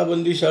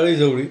 आलाबंदी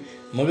शाळेजवळी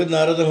मग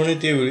नारद म्हणे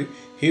तेवेळी,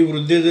 ही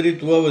वृद्धे जरी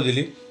तुवा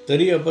बदली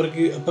तरी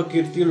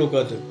अपकीर्ती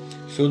लोकात,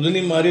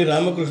 शोधनी मारी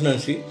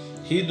रामकृष्णांशी,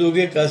 ही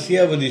दोघे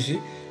कासिया वदिशी,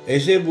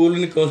 ऐसे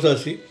बोलून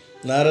कंसासी,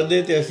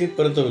 नारदे त्याशी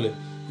परतवले.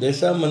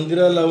 जैसा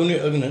मंदिरा लावून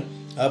अग्न,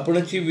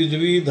 आपणची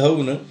विधवी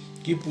धावून,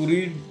 की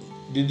पुरी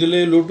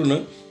दिदले लोटून,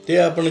 ते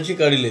आपणची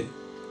काढिले.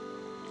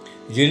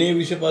 जेणे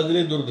विष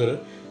पाजले दुर्धर,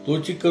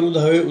 तोची करू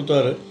धावे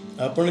उतार,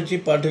 आपणची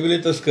पाठविले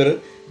तस्कर,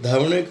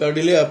 धावणे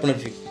काढिले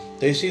आपणची.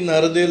 तैसी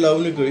नारदे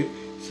लावणी कळी,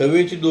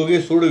 सवेची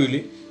दोघे सोडविली,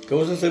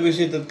 कंस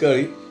सभेशी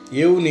तत्काळी,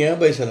 येऊन या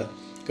बैसला.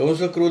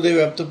 कंस क्रोधे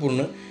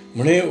व्याप्तपूर्ण,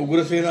 म्हणे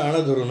उग्रसेन आण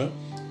धरून,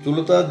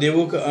 चुलता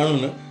देवक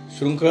आणून,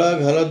 शृंखळा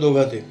घाला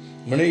दोघाते,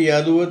 म्हणे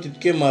यादव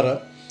तितके मारा,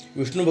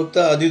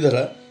 विष्णुभक्ता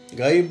आदिधरा,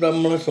 गायी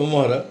ब्राह्मण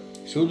संहारा,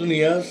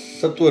 शोधनिया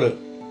सत्वर,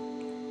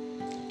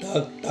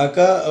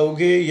 टाका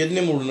अवघे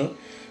यज्ञ मोडून,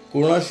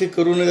 कोणाशी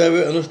करून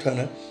द्यावे अनुष्ठान,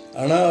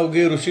 आणा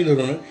अवघे ऋषी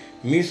धरून,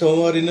 मी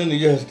संवारीन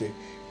निज हस्ते,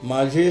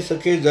 माझे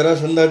सखे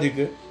जरासंधाधिक,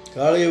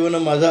 काळ येवन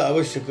माझा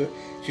आवश्यक,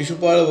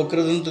 शिशुपाळ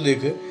वक्रदंत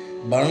देख,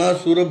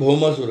 बाणासुर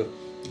भौमासुर,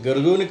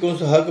 गरजोनी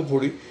कंस हाक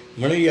फोडी,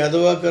 म्हणे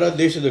यादवा करा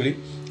देशदळी,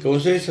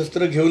 कंसे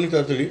शस्त्र घेऊन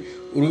तातडी,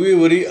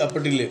 उर्वीवरी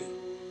आपटिले.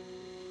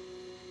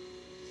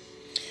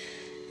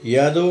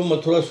 यादव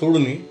मथुरा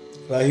सोडूनी,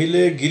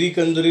 राहिले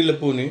गिरीकंदरी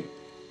लपवणे,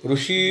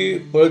 ऋषी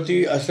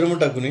पळती आश्रम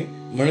टाकुनी,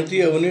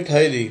 म्हणती अवनी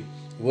ठाय देई,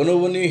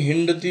 वनोवनी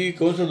हिंडती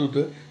कंसदूत,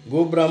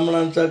 गो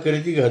ब्राह्मणांचा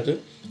करीती घात,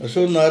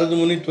 असो नारद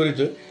मुनी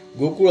त्वरित,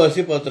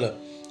 गोकुळासी पातला,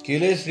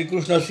 केले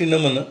श्रीकृष्णाशी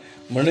नमन,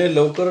 म्हणे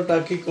लवकर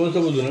टाकी कंस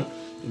बुधून,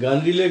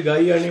 गांधीले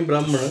गायी आणि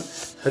ब्राह्मण,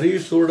 हरी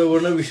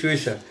सोडवण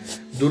विश्वेशा,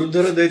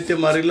 दुर्धर दैत्य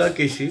मारिला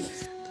केशी,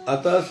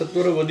 आता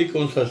सत्वर वधी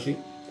कंसासी,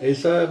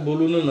 ऐसा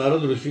बोलून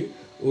नारद ऋषी,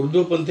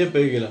 ऊर्ध्वपंथे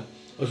पै गेला.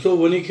 असो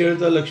वनी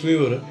खेळता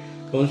लक्ष्मीवर,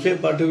 कंसे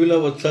पाठविला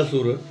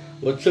वत्सासूर,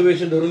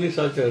 वत्सवेश धरुनी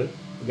साचार,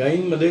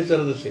 गायींमध्ये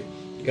चरत असे,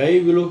 गायी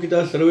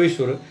विलोकिता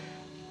सर्वेश्वर,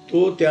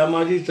 तो त्या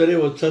माझी चरे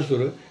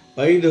वत्सासूर,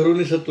 पायी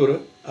धरुनी सत्वर,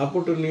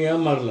 आपुटनिया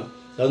मारला.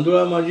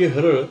 तांदुळा माझी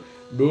हरळ,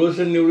 डोळस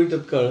निवडी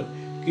तत्काळ,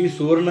 की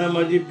सुवर्णा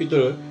माझी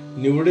पितळ,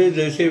 निवडे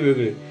जैसे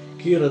वेगळे,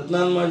 की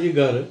रत्नान माझी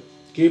गार,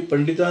 की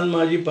पंडितान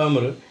माझी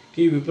पामर,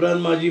 की विप्रान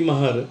माझी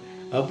महार,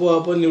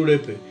 आपोआप निवडे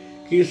पे,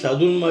 की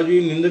साधून माझी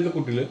निंदक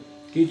कुटिल,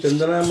 की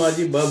चंदना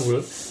माझी बाभुळ,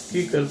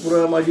 की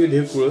कर्पुरा माझी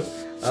ढेकुळ,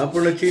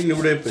 आपणची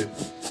निवडे पे.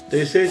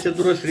 तैसे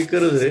चतुर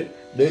श्रीकर धरे,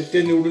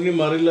 दैत्य निवडून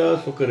मारिला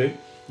सुकरे,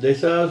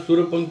 जैसा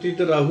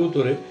सुरपंक्तीत राहू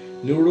तोरे,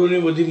 निवडून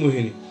वधी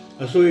मोहिनी.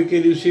 असो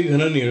एके दिवशी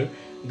घननीळ,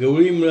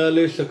 गवळी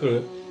मिळाले सकळ,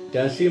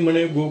 त्यासी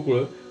म्हणे गोकुळ,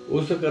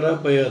 ओस करा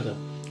पयाचा.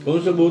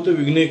 कंस बहुत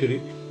विघ्नेकरी,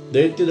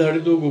 दैत्य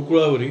धाडितो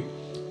गोकुळावरी,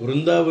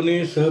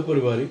 वृंदावने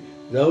सहपरिवारी,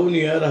 जाऊन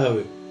या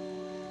राहावे.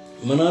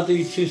 मनात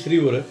इच्छी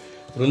श्रीवर,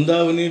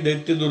 वृंदावनी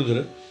दैत्य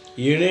दुर्धर,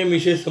 येणे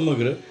मिशे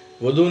समग्र,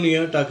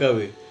 वधोनिया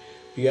टाकावे.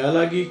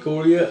 यालागी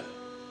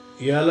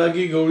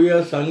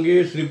गवळिया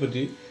सांगे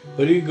श्रीपती,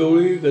 परी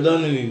गवळी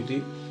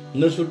गदाननीती,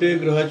 न सुटे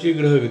ग्रहाची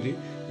ग्रहगती,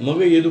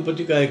 मग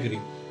येदुपती काय करी.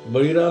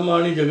 बळीराम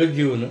आणि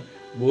जगज्जीवन,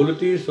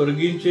 बोलती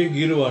स्वर्गींचे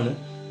गीरवाण,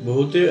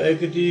 बहुते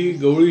ऐकती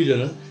गवळी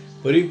जन,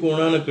 परी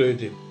कोणा न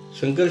कळते.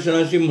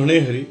 संकर्षणाची म्हणे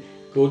हरी,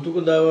 कौतुक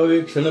दावावे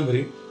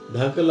क्षणभरी,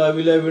 धाक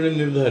लाविल्या वेळ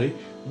निर्धारी,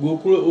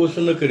 गोकुळ ओस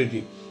न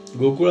करीती.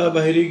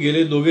 गोकुळाबाहेरी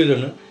गेले दोघे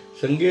जण,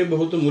 संगे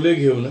बहुत मुले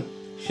घेऊन,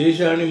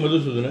 शेष आणि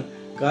मधुसूदन,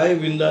 काय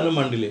विंदान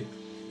मांडले.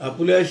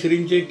 आपुल्या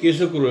श्रींचे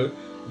केसकुरळ,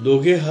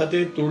 दोघे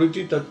हाते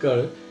तोडीती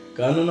तत्काळ,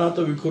 काननात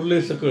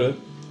विखुरले सकळ,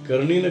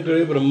 कर्णी न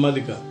कळे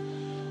ब्रह्मादिका.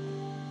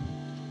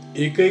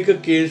 एकैक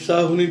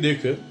केसाहुनी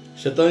देख,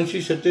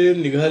 शतांशी शते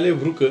निघाले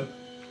भृक,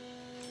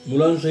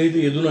 मुलांसहित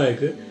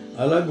यदुनायक,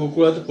 आला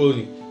गोकुळात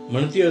पळूनी,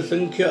 म्हणती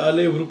असंख्य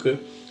आले वृक,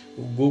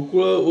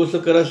 गोकुळ ओस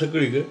करा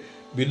सकळीक,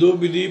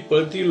 बिदोबिदी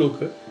पळती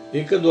लोक,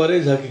 एकद्वारे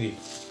झाकिली.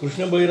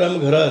 कृष्ण बळीराम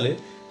घरा आले,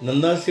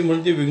 नंदासी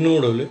म्हणती विघ्न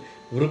ओढवले,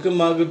 वृक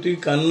मागती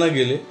कान्ना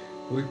गेले,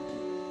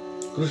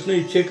 कृष्ण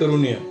इच्छे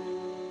करून या.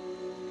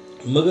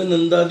 मग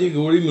नंदादी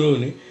गवळी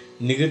मिळवणे,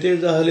 निघते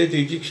जाहले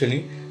तिची क्षणी,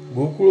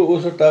 गोकुळ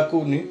ओस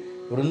टाकूनी,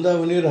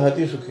 वृंदावनी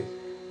राहती सुखे.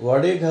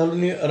 वाडे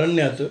घालून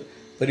अरण्यात,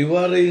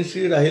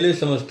 परिवारैंशी राहिले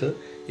समस्त,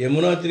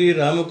 यमुना तीरी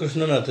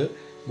रामकृष्णनाथ,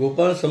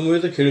 गोपाळ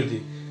समवेत खेळती.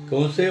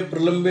 कंसे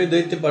प्रलंबे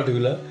दैत्य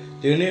पाठविला,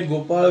 तेने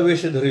गोपाळ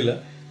वेश धरिला,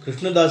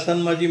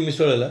 कृष्णदासान माझी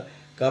मिसळला,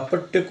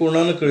 कापट्य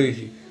कोणान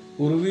कळीची.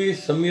 पूर्वी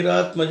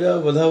समीरात मजा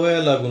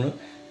वधावया लागून,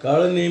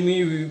 काळ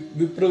नेमी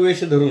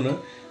विप्रवेश धरून,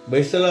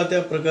 बैसला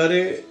त्या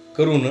प्रकारे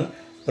करून,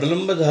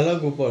 प्रलंब झाला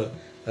गोपाळ.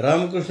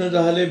 रामकृष्ण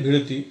झाले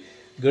भिडती,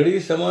 गडी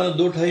समान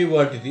दो ठाई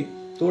वाटिती,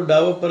 तो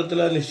डाव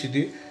परतला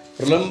निश्चिती,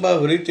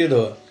 प्रलंबावरी ते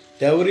धवा.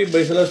 त्यावरी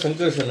बैसला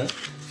संकर्षण,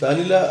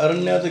 चालीला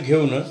अरण्यात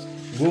घेऊन,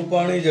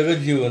 गोपाणी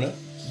जगज्जीवन,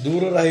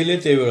 दूर राहिले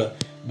ते वेळा.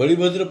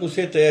 बळीभद्र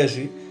पुसे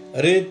तयासी,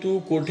 अरे तू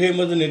कोठे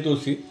मज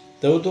नेतोसी,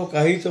 तव तो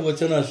काहीच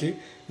वचनासी,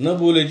 न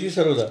बोलेची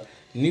सर्वदा.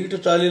 नीट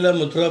चालीला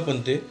मथुरा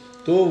पंते,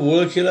 तो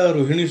ओळखीला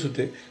रोहिणी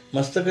सुते,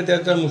 मस्तक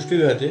त्याचा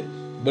मुष्टीघाते,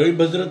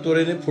 बळीभद्र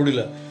त्वरेने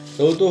फोडिला.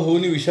 तव तो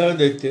होऊनी विशाळ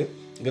दैत्य,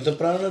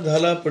 गतप्राण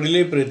झाला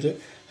पडिले प्रेत,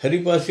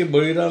 हरिपासी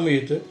बळीराम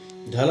येत,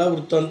 झाला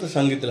वृत्तांत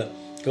सांगितला.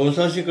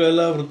 कंसाशी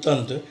कळला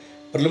वृत्तांत,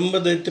 प्रलंब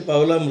दैत्य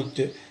पावला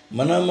मृत्य,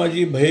 मना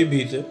माझी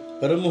भयभीत,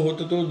 परम होत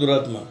तो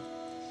दुरात्मा.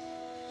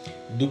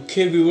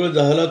 दुःखे विवळ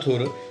झाला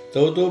थोर,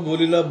 तव तो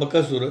बोलिला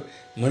बकासूर,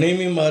 म्हणे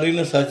मी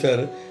मारीन साचार,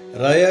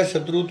 राया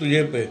शत्रू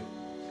तुझे पै.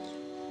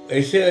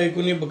 ऐसे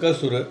ऐकुनी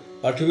बकासूर,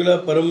 पाठविला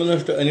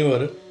परमनष्ट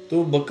अनिवार,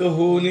 तो बक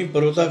होऊनी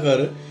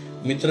पर्वताकार,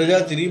 मित्रजा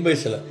तिरी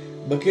बैसला.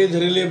 बके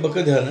धरिले बक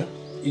ध्यान,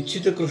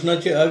 इच्छित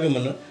कृष्णाचे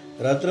आगमन,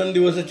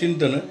 रात्रंदिवस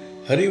चिंतन,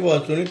 हरी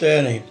वाचुनी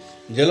तया नाही.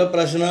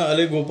 जलप्राशना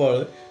आले गोपाळ,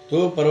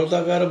 तो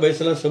पर्वताकार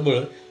बैसला सबळ,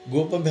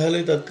 गोप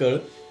भ्याले तत्काळ,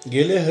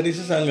 गेले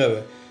हरीस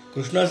सांगाव्या.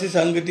 कृष्णाशी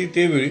सांगती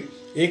ते वेळी,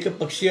 एक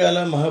पक्षी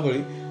आला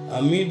महाबळी,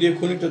 आम्ही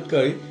देखुनी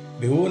तत्काळी,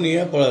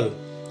 भिवूनिया पळालो.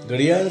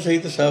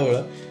 गडियांसहित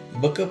सावळा,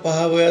 बक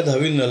पहावया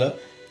धाविन्नला,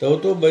 तव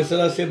तो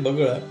बैसलासे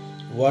बगळा,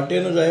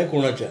 वाटेन जाय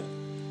कोणाच्या.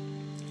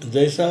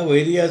 जैसा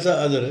वैरियाचा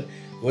आदर,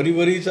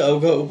 वरीवरीचा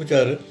अवघा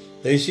उपचार,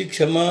 तैशी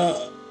क्षमा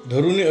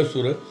धरुनी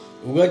असुर,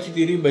 उगाची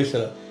तिरी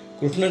बैसला.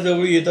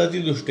 कृष्णजवळी येता ती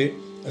दुष्टे,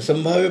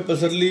 असंभाव्य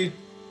पसरली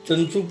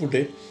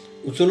चंचुपुटे,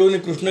 उचलून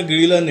कृष्ण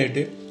गिळीला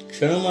नेटे,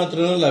 क्षणमात्र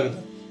न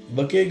लागता.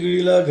 बके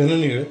गिळीला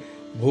घननीळ,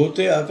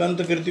 भोवते आकांत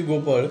करती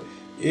गोपाळ,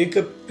 एक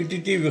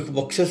पिटिती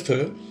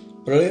वक्षस्थळ,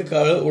 प्रळय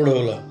काळ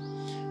ओढवला.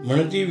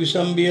 म्हणती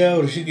विसांबिया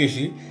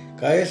ऋषिकेशी,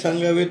 काय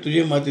सांगावे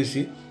तुझे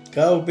मातेसी,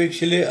 का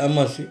उपेक्षिले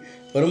आमासी,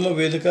 परम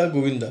वेदका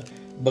गोविंदा.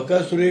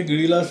 बकासुरे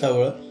गिळीला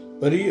सावळा,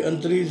 परी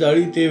अंतरी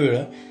जाळी ते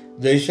वेळा,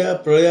 जैसा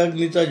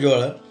प्रळयाग्नीचा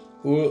ज्वाळा,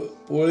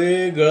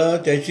 पोळे गळा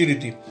त्याची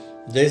रीती.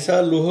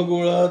 जैसा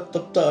लोहगोळा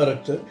तप्त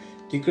आरक्त,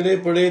 तिकडे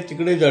पडे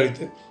तिकडे जाळीत,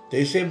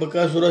 तैसे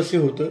बकासुराशी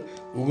होत,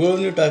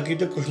 उगळून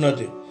टाकीत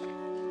कृष्णाते.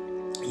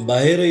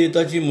 बाहेर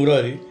येताची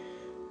मुरारी,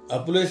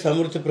 आपुले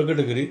सामर्थ्य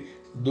प्रकट करी,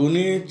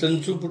 दोन्ही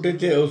चंचुपुटे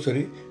ते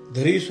अवसरी,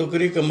 धरी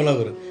सोकरी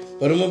कमलावर.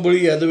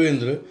 परमबळी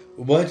यादवेंद्र,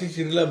 उभाची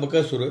चिरला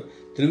बकासुर,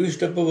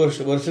 त्रिविष्टप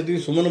वर्षती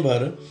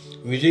सुमनभार,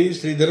 विजयी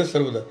श्रीधर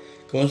सर्वदा.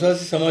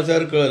 कंसाचे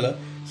समाचार कळला,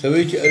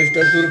 सवेची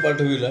अरिष्टासूर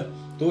पाठविला,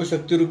 तो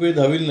शक्तिरूपे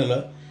धाविन्नला,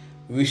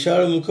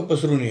 विशाळ मुख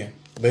पसरुनिया.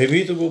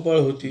 भयभीत गोपाळ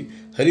होती,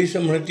 हरीस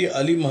म्हणती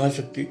आली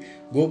महाशक्ती,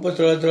 गोप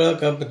तळातळा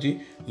कापती,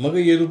 मग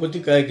येरुपती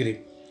काय करी.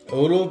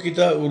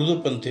 अवलोकिता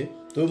ऊर्ध्वपंथे,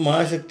 तो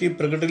महाशक्ती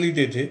प्रकटली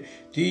तेथे,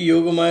 ती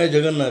योगमाया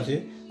जगन्नाथे,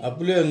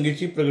 आपले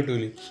अंगीची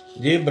प्रगटवली.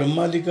 जे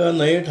ब्रह्मादिका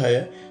नये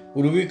ठाया,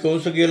 पूर्वी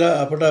कंस गेला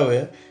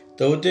आपटावया,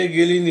 तवते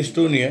गेली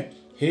निष्ठोनिया,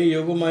 हे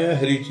योगमाया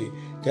हरीची.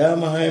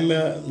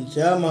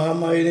 त्या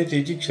महामायेने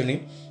तेची क्षणी,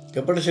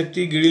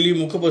 कपटशक्ती गिळली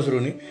मुख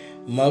पसरुनी,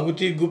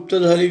 मागुती गुप्त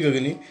झाली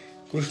गगनी,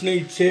 कृष्ण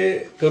इच्छे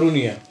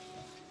करुनिया.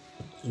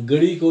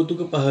 गडी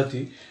कौतुक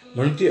पाहती,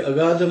 म्हणती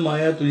अगाध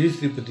माया तुझी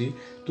श्रीपती,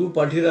 तू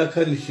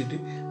पाठीराखा निश्चिती,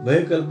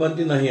 भय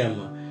कल्पांती नाही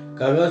आम्हा.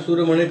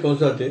 कागासूर म्हणे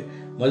कंसाते,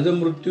 मज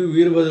मृत्यू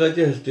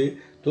वीरभद्राचे हस्ते,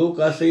 तो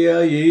कासया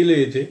येईल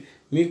येथे,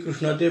 मी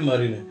कृष्णाते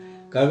मारीन.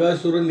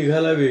 कागासूर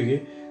निघाला वेगे,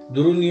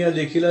 दुरुनिया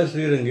देखिला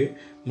श्रीरंगे,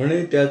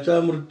 म्हणे त्याचा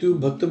मृत्यू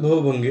भक्त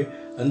भवभंगे,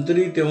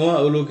 अंतरी तेव्हा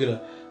अवलोकिला.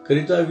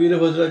 करिता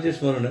वीरभद्राचे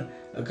स्मरण,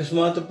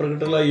 अकस्मात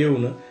प्रकटला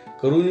येऊन,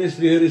 करुणी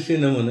श्रीहरीशी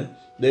नमन,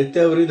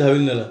 दैत्यावरी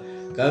धाविन्नला.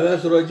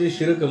 कागासुराची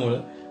शिरकमळ,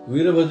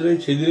 वीरभद्रे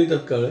छेदिली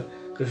तत्काळ,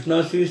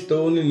 कृष्णाशी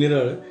स्तवनी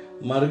निराळ,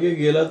 मार्गे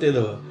गेला ते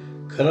धवा.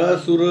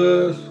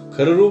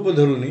 खररूप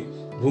धरुनी,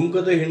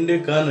 भुंकत हिंडे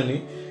काननी,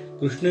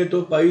 कृष्णे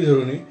तो पायी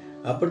धरुनी,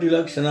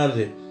 आपटीला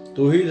क्षणार्धे.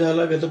 तोही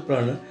झाला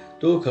गतप्राण,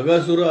 तो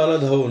खगासूर आला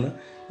धावून,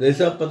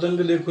 जैसा पतंग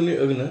देखुनी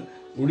अग्न,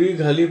 उडी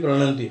घाली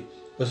प्राणांती.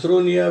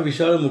 पसरोनिया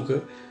विशाळ मुख,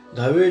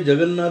 धावे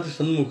जगन्नाथ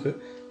सन्मुख,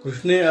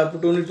 कृष्णे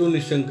आपटोनी तो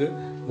निशंक,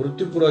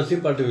 मृत्यूपुरासी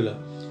पाठविला.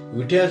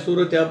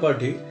 विठ्यासूर त्या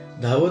पाठी,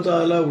 धावत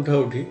आला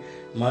उठाउठी,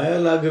 माया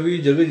लाघवी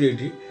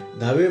जगजेठी,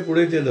 धावे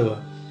पुढे ते धवा.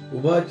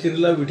 उभा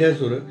चिरला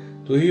विठ्यासूर,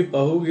 तोही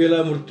पाहू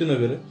गेला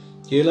मृत्यूनगर,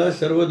 केला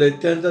सर्व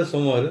दैत्यांचा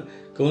संहार,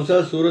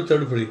 कंसासूर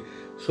चढफळी.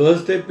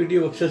 स्वहस्ते पिटी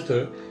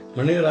वक्षस्थळ,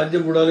 म्हणे राज्य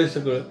बुडाले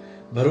सकळ,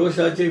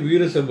 भरवशाचे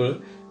वीर सबळ,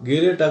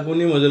 गेले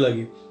टाकुनी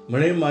मजलागी.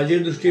 म्हणे माझे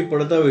दृष्टी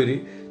पडता वैरी,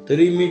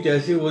 तरी मी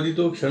त्याशी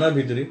वदितो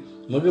क्षणाभितरी,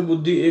 मग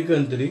बुद्धी एक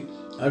अंतरी,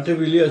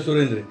 आठविली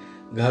असुरेंद्रे.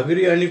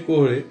 घागरी आणि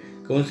कोहळे,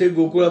 कंसे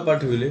गोकुळा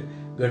पाठविले,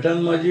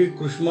 घटांमाजी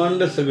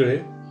कृष्मांड सगळे,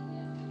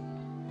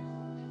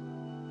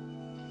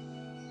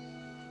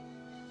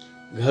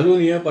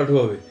 घालून या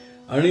पाठवावे.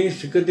 आणि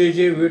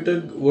सिकतेचे वेट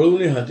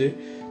वळवून हाते,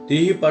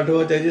 तेही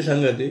पाठवा त्याचे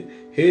सांगाते.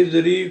 हे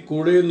जरी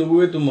कोडे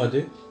नुबुवे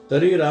तुम्हाते,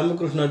 तरी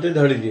रामकृष्णाते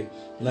धाडीचे.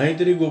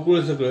 नाहीतरी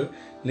गोकुळ सकळ,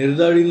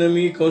 निर्दाळीन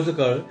मी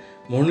कंसकाळ,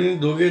 म्हणून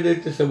दोघे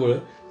दैत्य सबळ,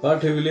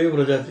 पाठविले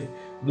व्रजाते.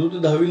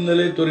 दूत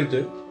धाविन्नले त्वरित,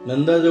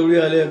 नंदाजवळी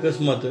आले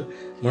अकस्मात,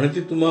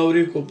 म्हणती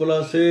तुम्हावरी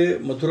कोपलासे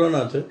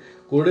मथुरानाथ,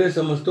 कोडे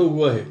समस्त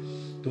उगू आहे.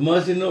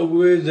 तुम्हासी न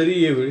उगवे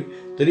जरी येवेळी,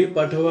 तरी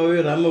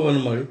पाठवावे राम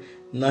वनमाळी.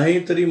 नाही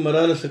तरी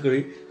मराल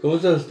सकळी,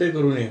 कंस हस्ते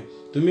करून या.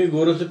 तुम्ही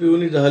गोरस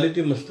पिऊनी झाले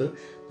ती मस्त,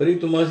 परी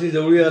तुम्हासी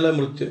जवळी आला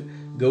मृत्य.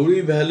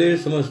 गवळी भ्याले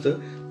समस्त,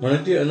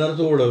 म्हणती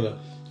अनर्थ ओढवला.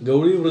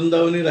 गवळी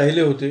वृंदावनी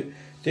राहिले होते,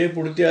 ते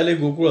पुढते आले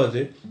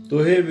गोकुळाचे. तो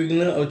हे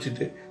विघ्न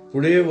औचिते,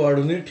 पुढे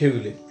वाढून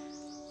ठेविले.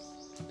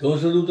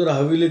 कंसदूत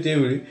राहाविले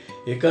तेवेळी,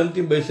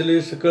 एकांती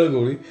बैसले सकळ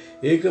गवळी.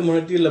 एक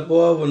म्हणती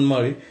लपवा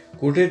वनमाळी,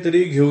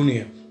 कुठेतरी घेऊन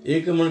या.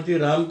 एक म्हणती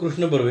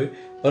रामकृष्ण बर्वे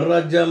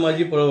परराज्या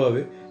माझी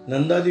पळवावे,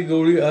 नंदादी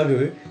गवळी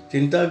आघवे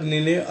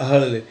चिंताग्नीने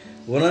आहाळले.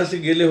 वनासी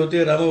गेले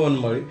होते राम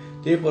वनमाळी,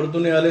 ते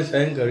परतून आले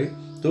सायंकाळी.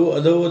 तो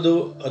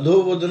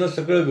अधोवदन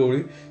सकळ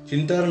गवळी,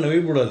 चिंतार नवी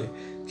बुडाले.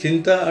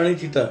 चिंता आणि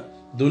चिता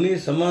दोन्ही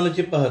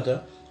समानची पाहता,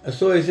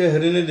 असो ऐसे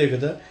हरीने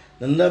देखता.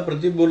 नंदा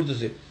प्रति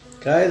बोलतसे,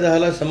 काय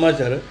झाला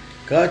समाचार,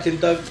 का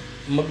चिंता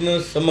मग्न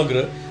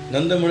समग्र.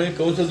 नंद म्हणे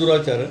कंस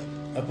दुराचार,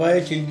 अपाय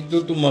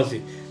चिंतितो तुम्हासी.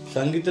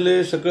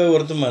 सांगितले सकळ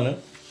वर्तमान,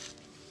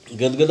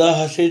 गदगदा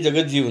हासे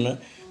जगत जीवन.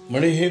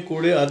 म्हणे हे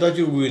कोडे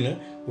आताची उगवीन,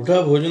 उठा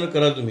भोजन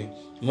करा तुम्ही.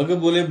 मग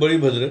बोले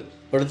बळीभद्र,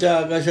 पडत्या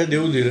आकाशा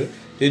देवधीर.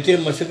 तेथे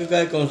मशक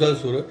काय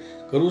कंसासूर,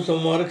 करू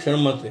संहार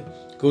क्षणमात्रे.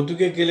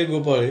 कौतुके केले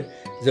गोपाळे,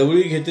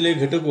 जवळी घेतले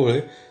घटकोळे.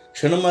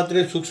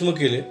 क्षणमात्रे सूक्ष्म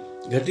केले,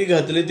 घटी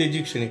घातले तेची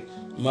क्षणी.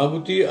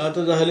 मागुती आत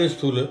झाले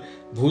स्थूल,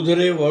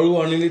 भूधरे वाळू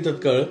आणली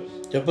तत्काळ.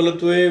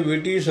 चपलत्वे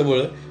वेटी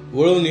सबळ,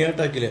 वळवनिया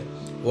टाकिल्या.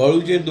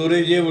 वाळूचे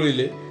दोरे जे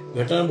वळिले,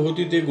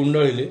 घटांभोवती ते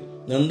गुंडाळिले.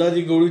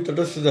 नंदादी गवळी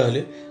तटस्थ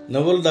झाले,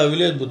 नवल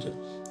दाविले अद्भुत.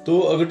 तो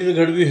अगटीत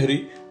घडवी हरी,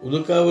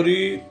 उदकावरी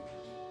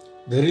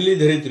धरिली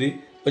धरित्री.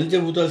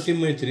 पंचभूतासी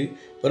मैत्री,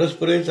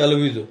 परस्परे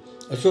चालविजो.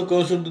 असो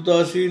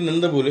कंसदूतासी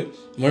नंद बोले,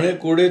 म्हणे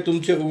कोडे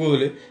तुमचे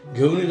उगवले.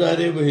 घेऊन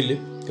दारे बहिले,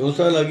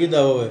 कंसा लागी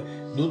दावावे.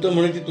 दूत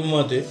म्हणे ती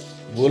तुम्हा ते,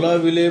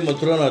 बोलाविले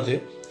मथुरा नाते.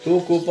 तो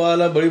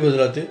कोपाला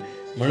बळीभद्राते,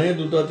 म्हणे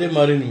दूता ते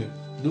मारीन मी.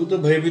 दूत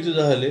भयभीत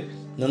झाले,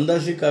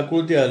 नंदासी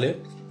काकुळती आले.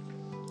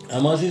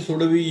 आमासी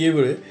सोडवी ये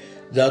वेळे,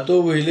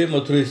 जातो वहिले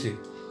मथुरेसी.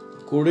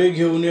 कोडे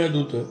घेऊन या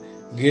दूत,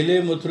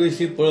 गेले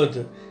मथुरेसी पळत.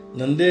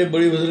 नंदे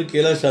बळीभद्र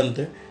केला शांत,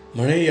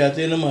 म्हणे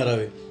याते न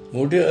मारावे.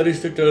 मोठे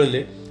अरिष्ट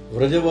टळले,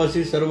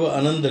 व्रजवासी सर्व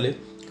आनंदले.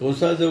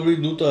 कंसाजवळी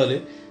दूत आले,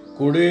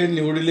 कोडे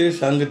निवडिले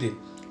सांगती.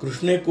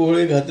 कृष्णे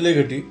कोहळे घातले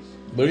घटी,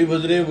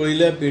 बळीभद्रे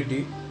वळिल्या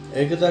पेटी.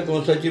 ऐकता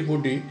कंसाची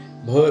पोटी,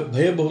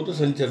 भय बहुत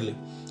संचरले.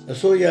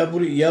 असो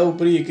या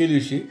उपरी एके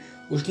दिवशी,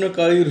 उष्ण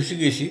काळी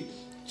ऋषिकेशी.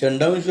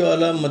 चंडांश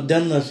आला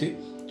मध्यान्नासी,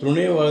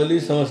 तृणे वाळली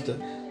समस्त.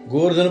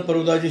 गोवर्धन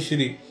पर्वताची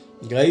श्री,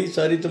 गायी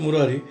चारित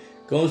मुरारी.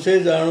 कंसे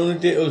जाणून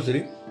ते अवसरी,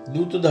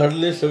 दूत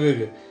धाडले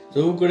सवेग.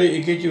 चहूकडे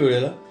एकेची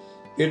वेळेला,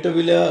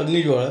 पेटविल्या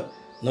अग्निज्वाळा.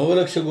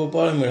 9,00,000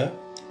 गोपाळ मेळा,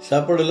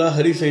 सापडला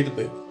हरिसहित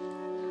पै.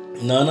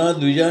 नाना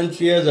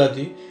द्विजांची या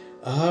जाती,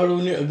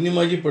 आहाळून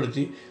अग्निमाजी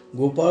पडती.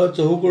 गोपाळ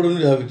चहूकडून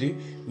धावती,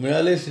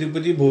 मिळाले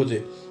श्रीपती भोवते.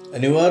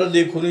 अनिवार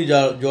देखुनी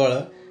ज्वाळा,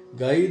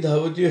 गायी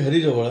धावती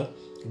हरिजवळा.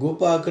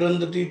 गोप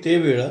आक्रंदती ते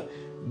वेळा,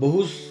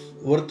 बहुस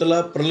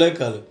वर्तला प्रलय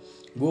काल.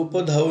 गोप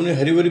धावणे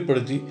हरिवरी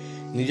पडती,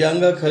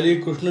 निजांगा खाली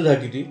कृष्ण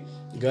झाकिती.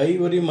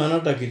 गायीवरी माना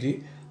टाकिती,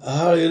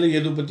 आहाळ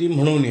यदुपती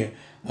म्हणून.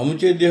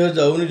 आमचे देह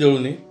जाऊन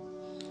जळूने,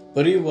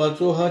 परी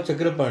वाचो हा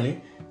चक्रपाणी.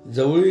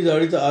 जवळी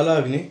जाळीत आला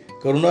अग्नी,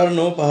 करुणार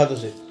न पाहत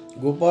असे.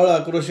 गोपाळ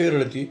आक्रोशे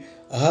रडती,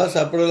 हा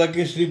सापडला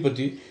की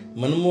श्रीपती.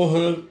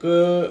 मनमोहक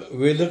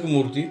वेधक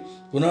मूर्ती,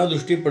 पुन्हा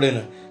दृष्टी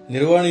पडेना.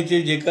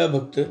 निर्वाणीचे जे का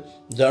भक्त,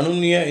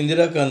 जाणून या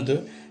इंदिराकांत.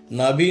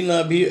 नाभी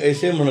नाभी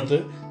ऐसे म्हणत,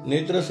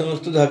 नेत्र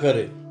समस्त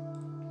झाकारे.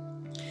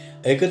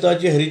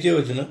 ऐकताची हरीचे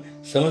वचन,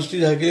 समस्ती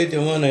झाकेले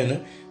तेव्हा नयन.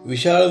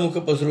 विशाळ मुख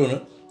पसरून,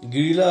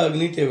 गिळीला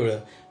अग्नी ते वेळा.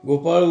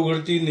 गोपाळ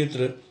उघडती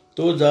नेत्र,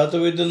 तो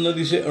जातवेद न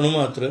दिसे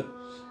अणुमात्र.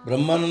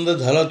 ब्रह्मानंद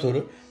झाला थोर,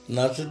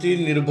 नाचती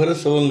निर्भर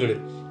सवंगडे.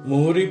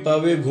 मोहरी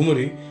पावे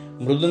घुमरी,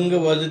 मृदंग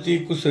वाजती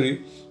कुसरी.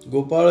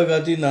 गोपाळ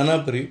गाती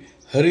नानापरी,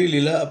 हरी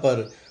लीला अपार.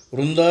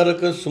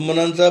 वृंदारक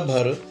सुमनांचा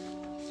भार,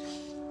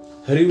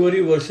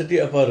 हरिवरी वर्षती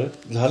अपार.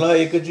 झाला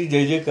एकची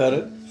जय जयकार,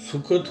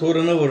 सुख थोर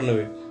न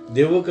वर्णवे.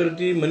 देव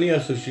करती मनी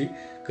असुशी,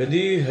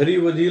 कधी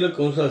हरिवधील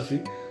कंसासी.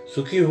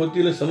 सुखी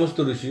होतील समस्त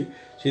ऋषी,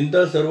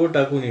 चिंता सर्व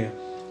टाकून या.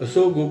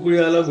 असो गोकुळी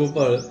आला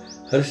गोपाळ,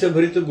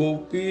 हर्षभरित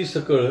गोपी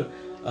सकळ.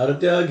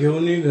 आरत्या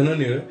घेऊनी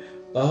घननीळ,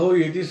 पाहो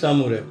येती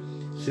सामोऱ्या.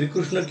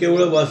 श्रीकृष्ण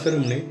केवळ वासर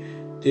म्हणे,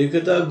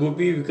 तेकता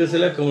गोपी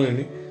विकसल्या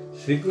कवळीने.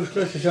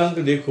 श्रीकृष्ण शशांक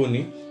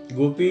देखोनी,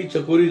 गोपी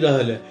चकोरी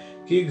जाहल्या.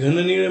 की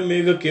घननीळ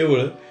मेघ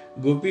केवळ,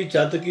 गोपी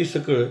चातकी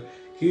सकळ.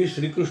 की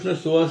श्रीकृष्ण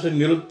सुवास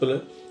निरुत्पल,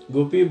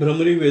 गोपी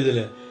भ्रमरी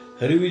वेदल्या.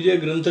 हरिविजय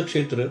ग्रंथ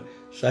क्षेत्र,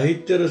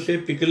 साहित्य रसे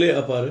पिकले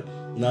अपार.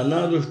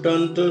 नाना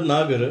दृष्टांत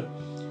नागर,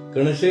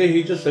 कणसे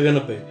हीच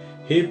सगनपय.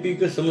 हे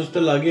पीक समस्त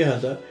लागे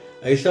हाता,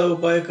 ऐसा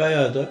उपाय काय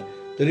आता.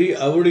 तरी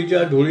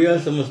आवडीच्या ढोळिया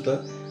समजता,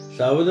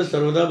 सावध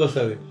सर्वदा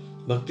बसावे.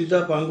 भक्तीचा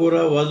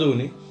पांगोरा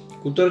वाजवणे,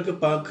 कुतर्क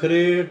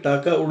पाखरे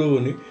टाका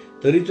उडवणे.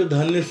 तरीच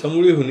धान्य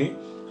समूळी होणे,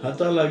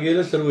 हाता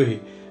लागेल सर्वही.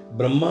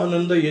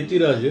 ब्रह्मानंद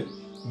यतिराज,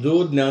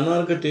 जो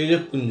ज्ञानार्क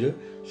तेजपुंज.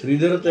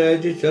 श्रीधर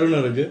तयाचे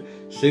चरणरज,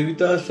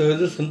 सेविता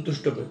सहज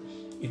संतुष्टपय.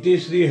 इथे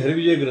श्री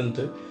हरिविजय ग्रंथ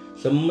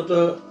संमत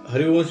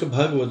हरिवंश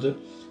भागवत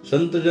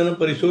संतजन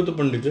परिशोत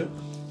पंडित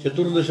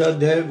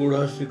चतुर्दशाध्याय.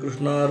 गुढा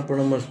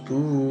श्रीकृष्णार्पणमस्तु.